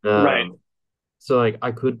guy. Right. So like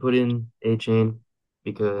I could put in A Chain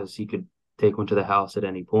because he could take one to the house at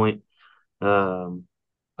any point. Um,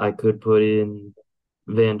 I could put in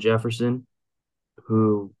Van Jefferson,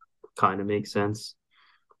 who kind of makes sense.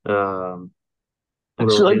 Um, I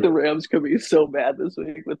although feel like his the Rams could be so bad this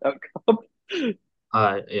week without Cup.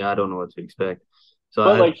 I don't know what to expect. So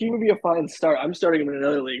But I like he would be a fine start. I'm starting him in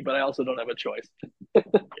another league, but I also don't have a choice.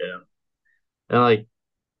 yeah. And like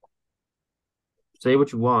say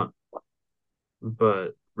what you want,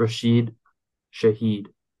 but Rashid Shaheed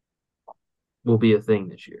will be a thing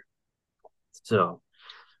this year. So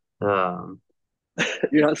um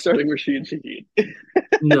You're not starting Rashid Shaheed.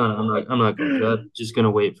 no, I'm not going to. I'm just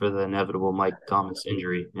gonna wait for the inevitable Mike Thomas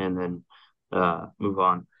injury and then move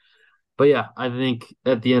on. But yeah, I think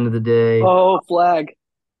at the end of the day, Oh, flag.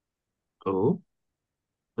 oh,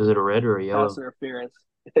 is it a red or a Pass yellow? interference.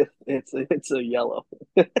 It's a yellow.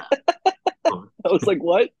 Oh. I was like,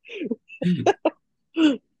 what?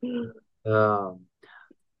 Um,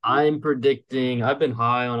 I'm predicting. I've been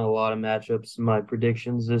high on a lot of matchups. My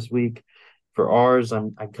predictions this week for ours, I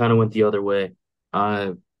kind of went the other way.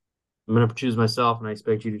 I'm gonna choose myself, and I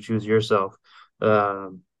expect you to choose yourself.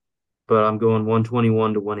 Um, but I'm going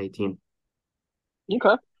 121 to 118.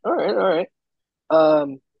 Okay. All right. All right.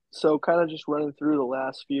 Um, so kind of just running through the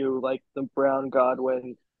last few, like the Brown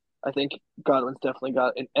Godwin. I think Godwin's definitely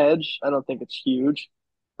got an edge. I don't think it's huge.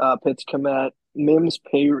 Pitts, Komet, Mims,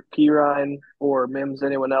 Pirine, or Mims,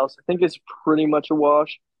 anyone else. I think it's pretty much a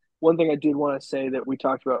wash. One thing I did want to say that we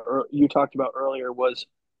talked about, or you talked about earlier, was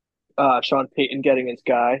Sean Payton getting his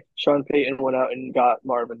guy. Sean Payton went out and got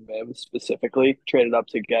Marvin Mims specifically, traded up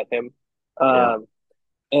to get him. Yeah. Um,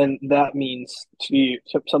 and that means to you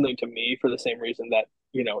something to me for the same reason that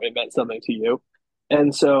it meant something to you.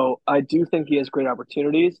 And so I do think he has great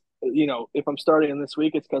opportunities. If I'm starting him this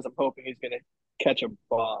week, it's because I'm hoping he's going to catch a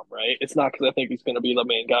bomb, right? It's not because I think he's going to be the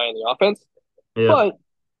main guy in the offense, Yeah. but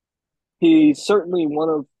he's certainly one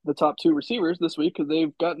of the top two receivers this week because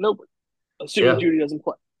they've got nobody, assuming Yeah. Judy doesn't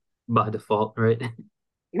play. By default, right?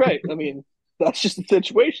 Right. I mean, that's just the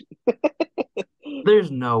situation.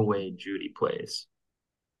 There's no way Judy plays.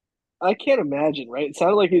 I can't imagine, right? It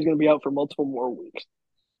sounded like he was going to be out for multiple more weeks.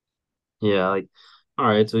 Yeah, like, all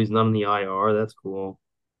right, so he's not in the IR. That's cool.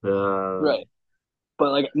 Right.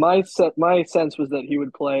 But like my sense was that he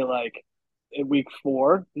would play like in week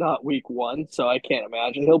 4, not week 1. So I can't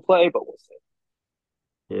imagine he'll play, but we'll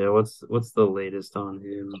see. Yeah, what's the latest on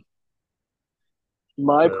him?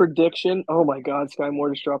 My Uh, prediction, oh my God, Sky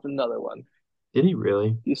Moore just dropped another one. did he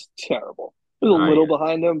really? He's terrible. He's a All right, little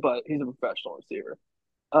behind him, but he's a professional receiver.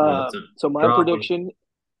 yeah, that's a So my drop him. prediction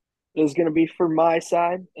is going to be for my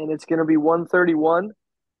side, and it's going to be 131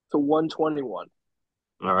 to 121.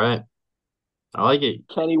 All right, I like it.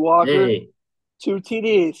 Kenny Walker, Hey, 2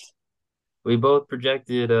 TDs. we both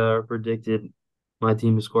predicted my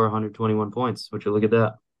team to score 121 points. Would you look at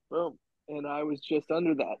that? Boom. And I was just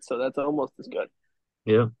under that, so that's almost as good.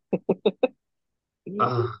 Yeah.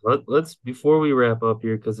 Let's before we wrap up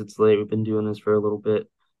here because it's late. We've been doing this for a little bit.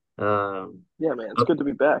 Um, Yeah, man, it's up, good to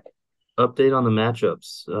be back. update on the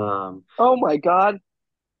matchups. Oh my God.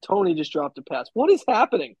 Tony just dropped a pass. What is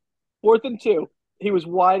happening? 4th and 2. He was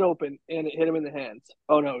wide open and it hit him in the hands.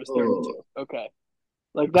 Oh no, it was 3rd and 2. Okay.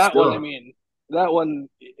 Like that one, I Still, mean, that one,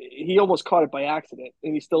 he almost caught it by accident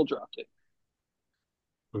and he still dropped it.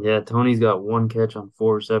 yeah, Tony's got one catch on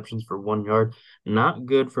four receptions for 1 yard. Not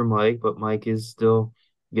good for Mike, but Mike is still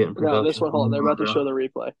getting No, this production one, from hold on. the They're about to show Monroe. the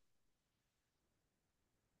replay.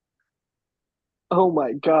 Oh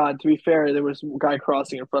my God. To be fair, there was a guy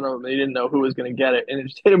crossing in front of him and he didn't know who was going to get it. And it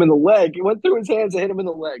just hit him in the leg. It went through his hands and hit him in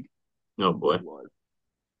the leg. Oh Oh, good boy, Lord.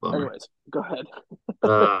 bummer. Anyways, go ahead.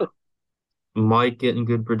 Uh, Mike getting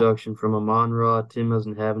good production from Amon Ra. Tim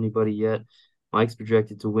doesn't have anybody yet. Mike's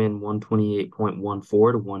projected to win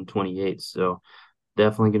 128.14 to 128, so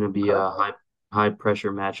definitely going to be Okay. a high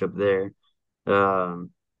pressure matchup there.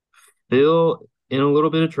 Um, Phil in a little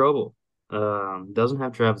bit of trouble. Doesn't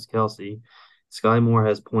have Travis Kelce. Sky Moore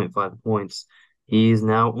has point 0.5 points. He's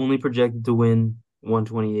now only projected to win It's a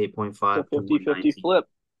 128.5 to 50-50 119. flip.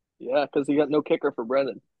 Yeah, because he got no kicker for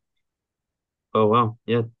Brendan. Oh wow,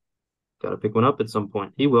 yeah, got to pick one up at some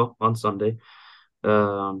point. He will on Sunday.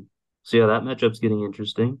 So yeah, that matchup's getting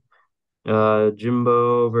interesting.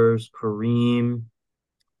 Jimbo versus Kareem,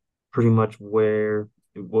 pretty much where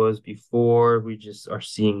it was before. We just are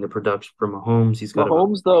seeing the production from Mahomes. He's got about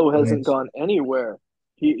Mahomes though hasn't points. gone anywhere.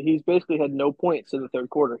 He's basically had no points in the third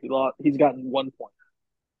quarter. He's gotten 1 point.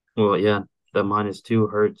 Well, yeah, that -2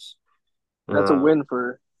 hurts. That's a Uh, win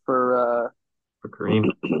for for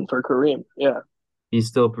Kareem. for Kareem. Yeah. He's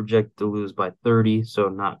still projected to lose by 30, so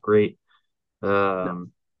not great. No.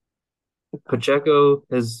 Um, Pacheco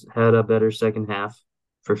has had a better second half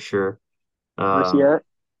for sure. Where's he Um, at?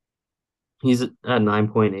 he's at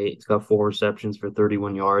 9.8. He's got four receptions for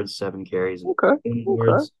 31 yards, seven carries, and Okay. 20 Okay.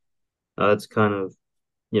 yards. It's kind of,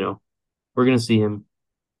 you know, we're gonna see him.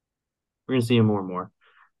 We're gonna see him more and more.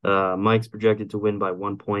 Mike's projected to win by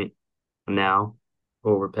 1 point now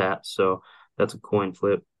over Pat, so that's a coin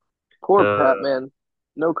flip. Poor Uh, Pat, man.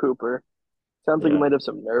 No Cooper. Sounds like he yeah, might have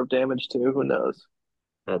some nerve damage too. Who knows?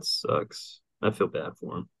 that sucks. I feel bad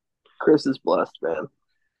for him. Chris is blessed, man.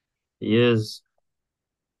 He is.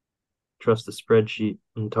 Trust the spreadsheet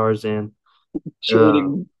and Tarzan. Uh,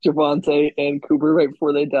 Trading Javante and Cooper right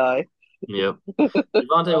before they die. yep.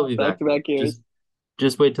 Devontae will be Back back to though. back years.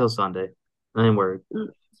 Just wait till Sunday. I ain't worried.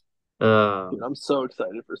 Dude, Um, I'm so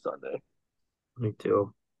excited for Sunday. Me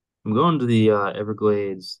too. I'm going to the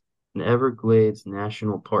Everglades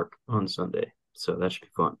National Park on Sunday, so that should be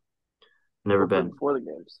fun. Never Hopefully been. before the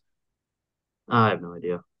games. I have no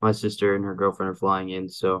idea. My sister and her girlfriend are flying in,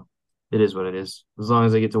 so it is what it is. As long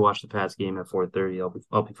as I get to watch the Pats game at 4:30,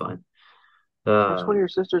 I'll be fine. Which one of Um, your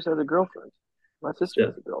sisters has a girlfriend? My sister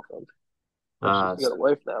Steph, has a girlfriend. Oh, uh, she's got a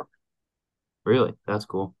wife now. Really? That's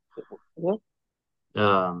cool.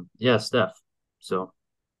 Yeah. Yeah, Steph. So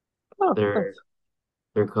Oh, they're nice.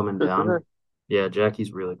 they're coming Good for down. her. Yeah,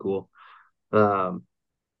 Jackie's really cool. Um,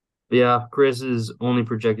 but yeah, Chris is only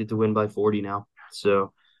projected to win by 40 now.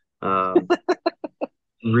 So, um,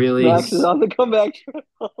 really, Max is on the comeback.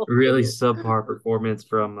 really subpar performance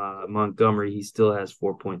from Montgomery. He still has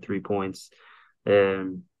 4.3 points,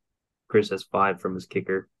 and Chris has 5 from his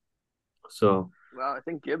kicker. So Wow, I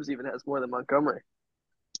think Gibbs even has more than Montgomery.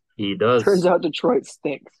 he Turns does. out Detroit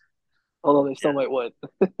stinks, although they still might win.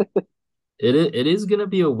 It is going to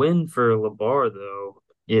be a win for LeBar though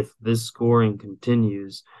if this scoring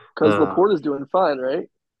continues. Because Uh, Laporte is doing fine, right?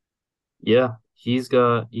 yeah, he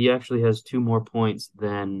actually has 2 more points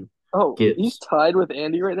than Oh, he's Gibbs. tied with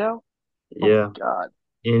Andy right now. Oh my Yeah, God.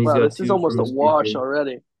 and he's Wow, got this is two almost from a his wash kicker,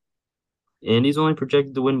 already. and he's only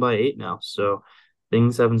projected to win by 8 now. So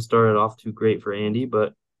things haven't started off too great for Andy,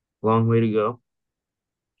 but long way to go.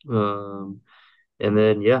 Um, and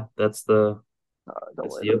then yeah, Don't that's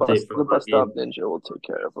worry, the update the from bus stop Andy. ninja will take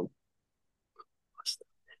care of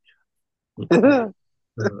Yeah.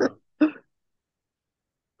 him.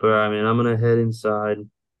 But I mean, I'm gonna head inside,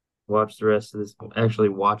 watch the rest of this. Actually,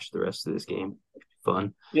 watch the rest of this game.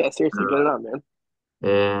 Fun. Yeah, seriously, get it Uh, on, man.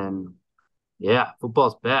 and yeah,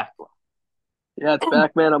 football's back. Yeah, it's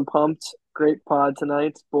back, man. I'm pumped. Great pod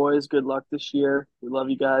tonight, boys. Good luck this year. We love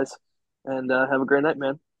you guys, and have a great night,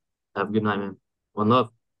 man. Have a good night, man. One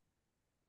love.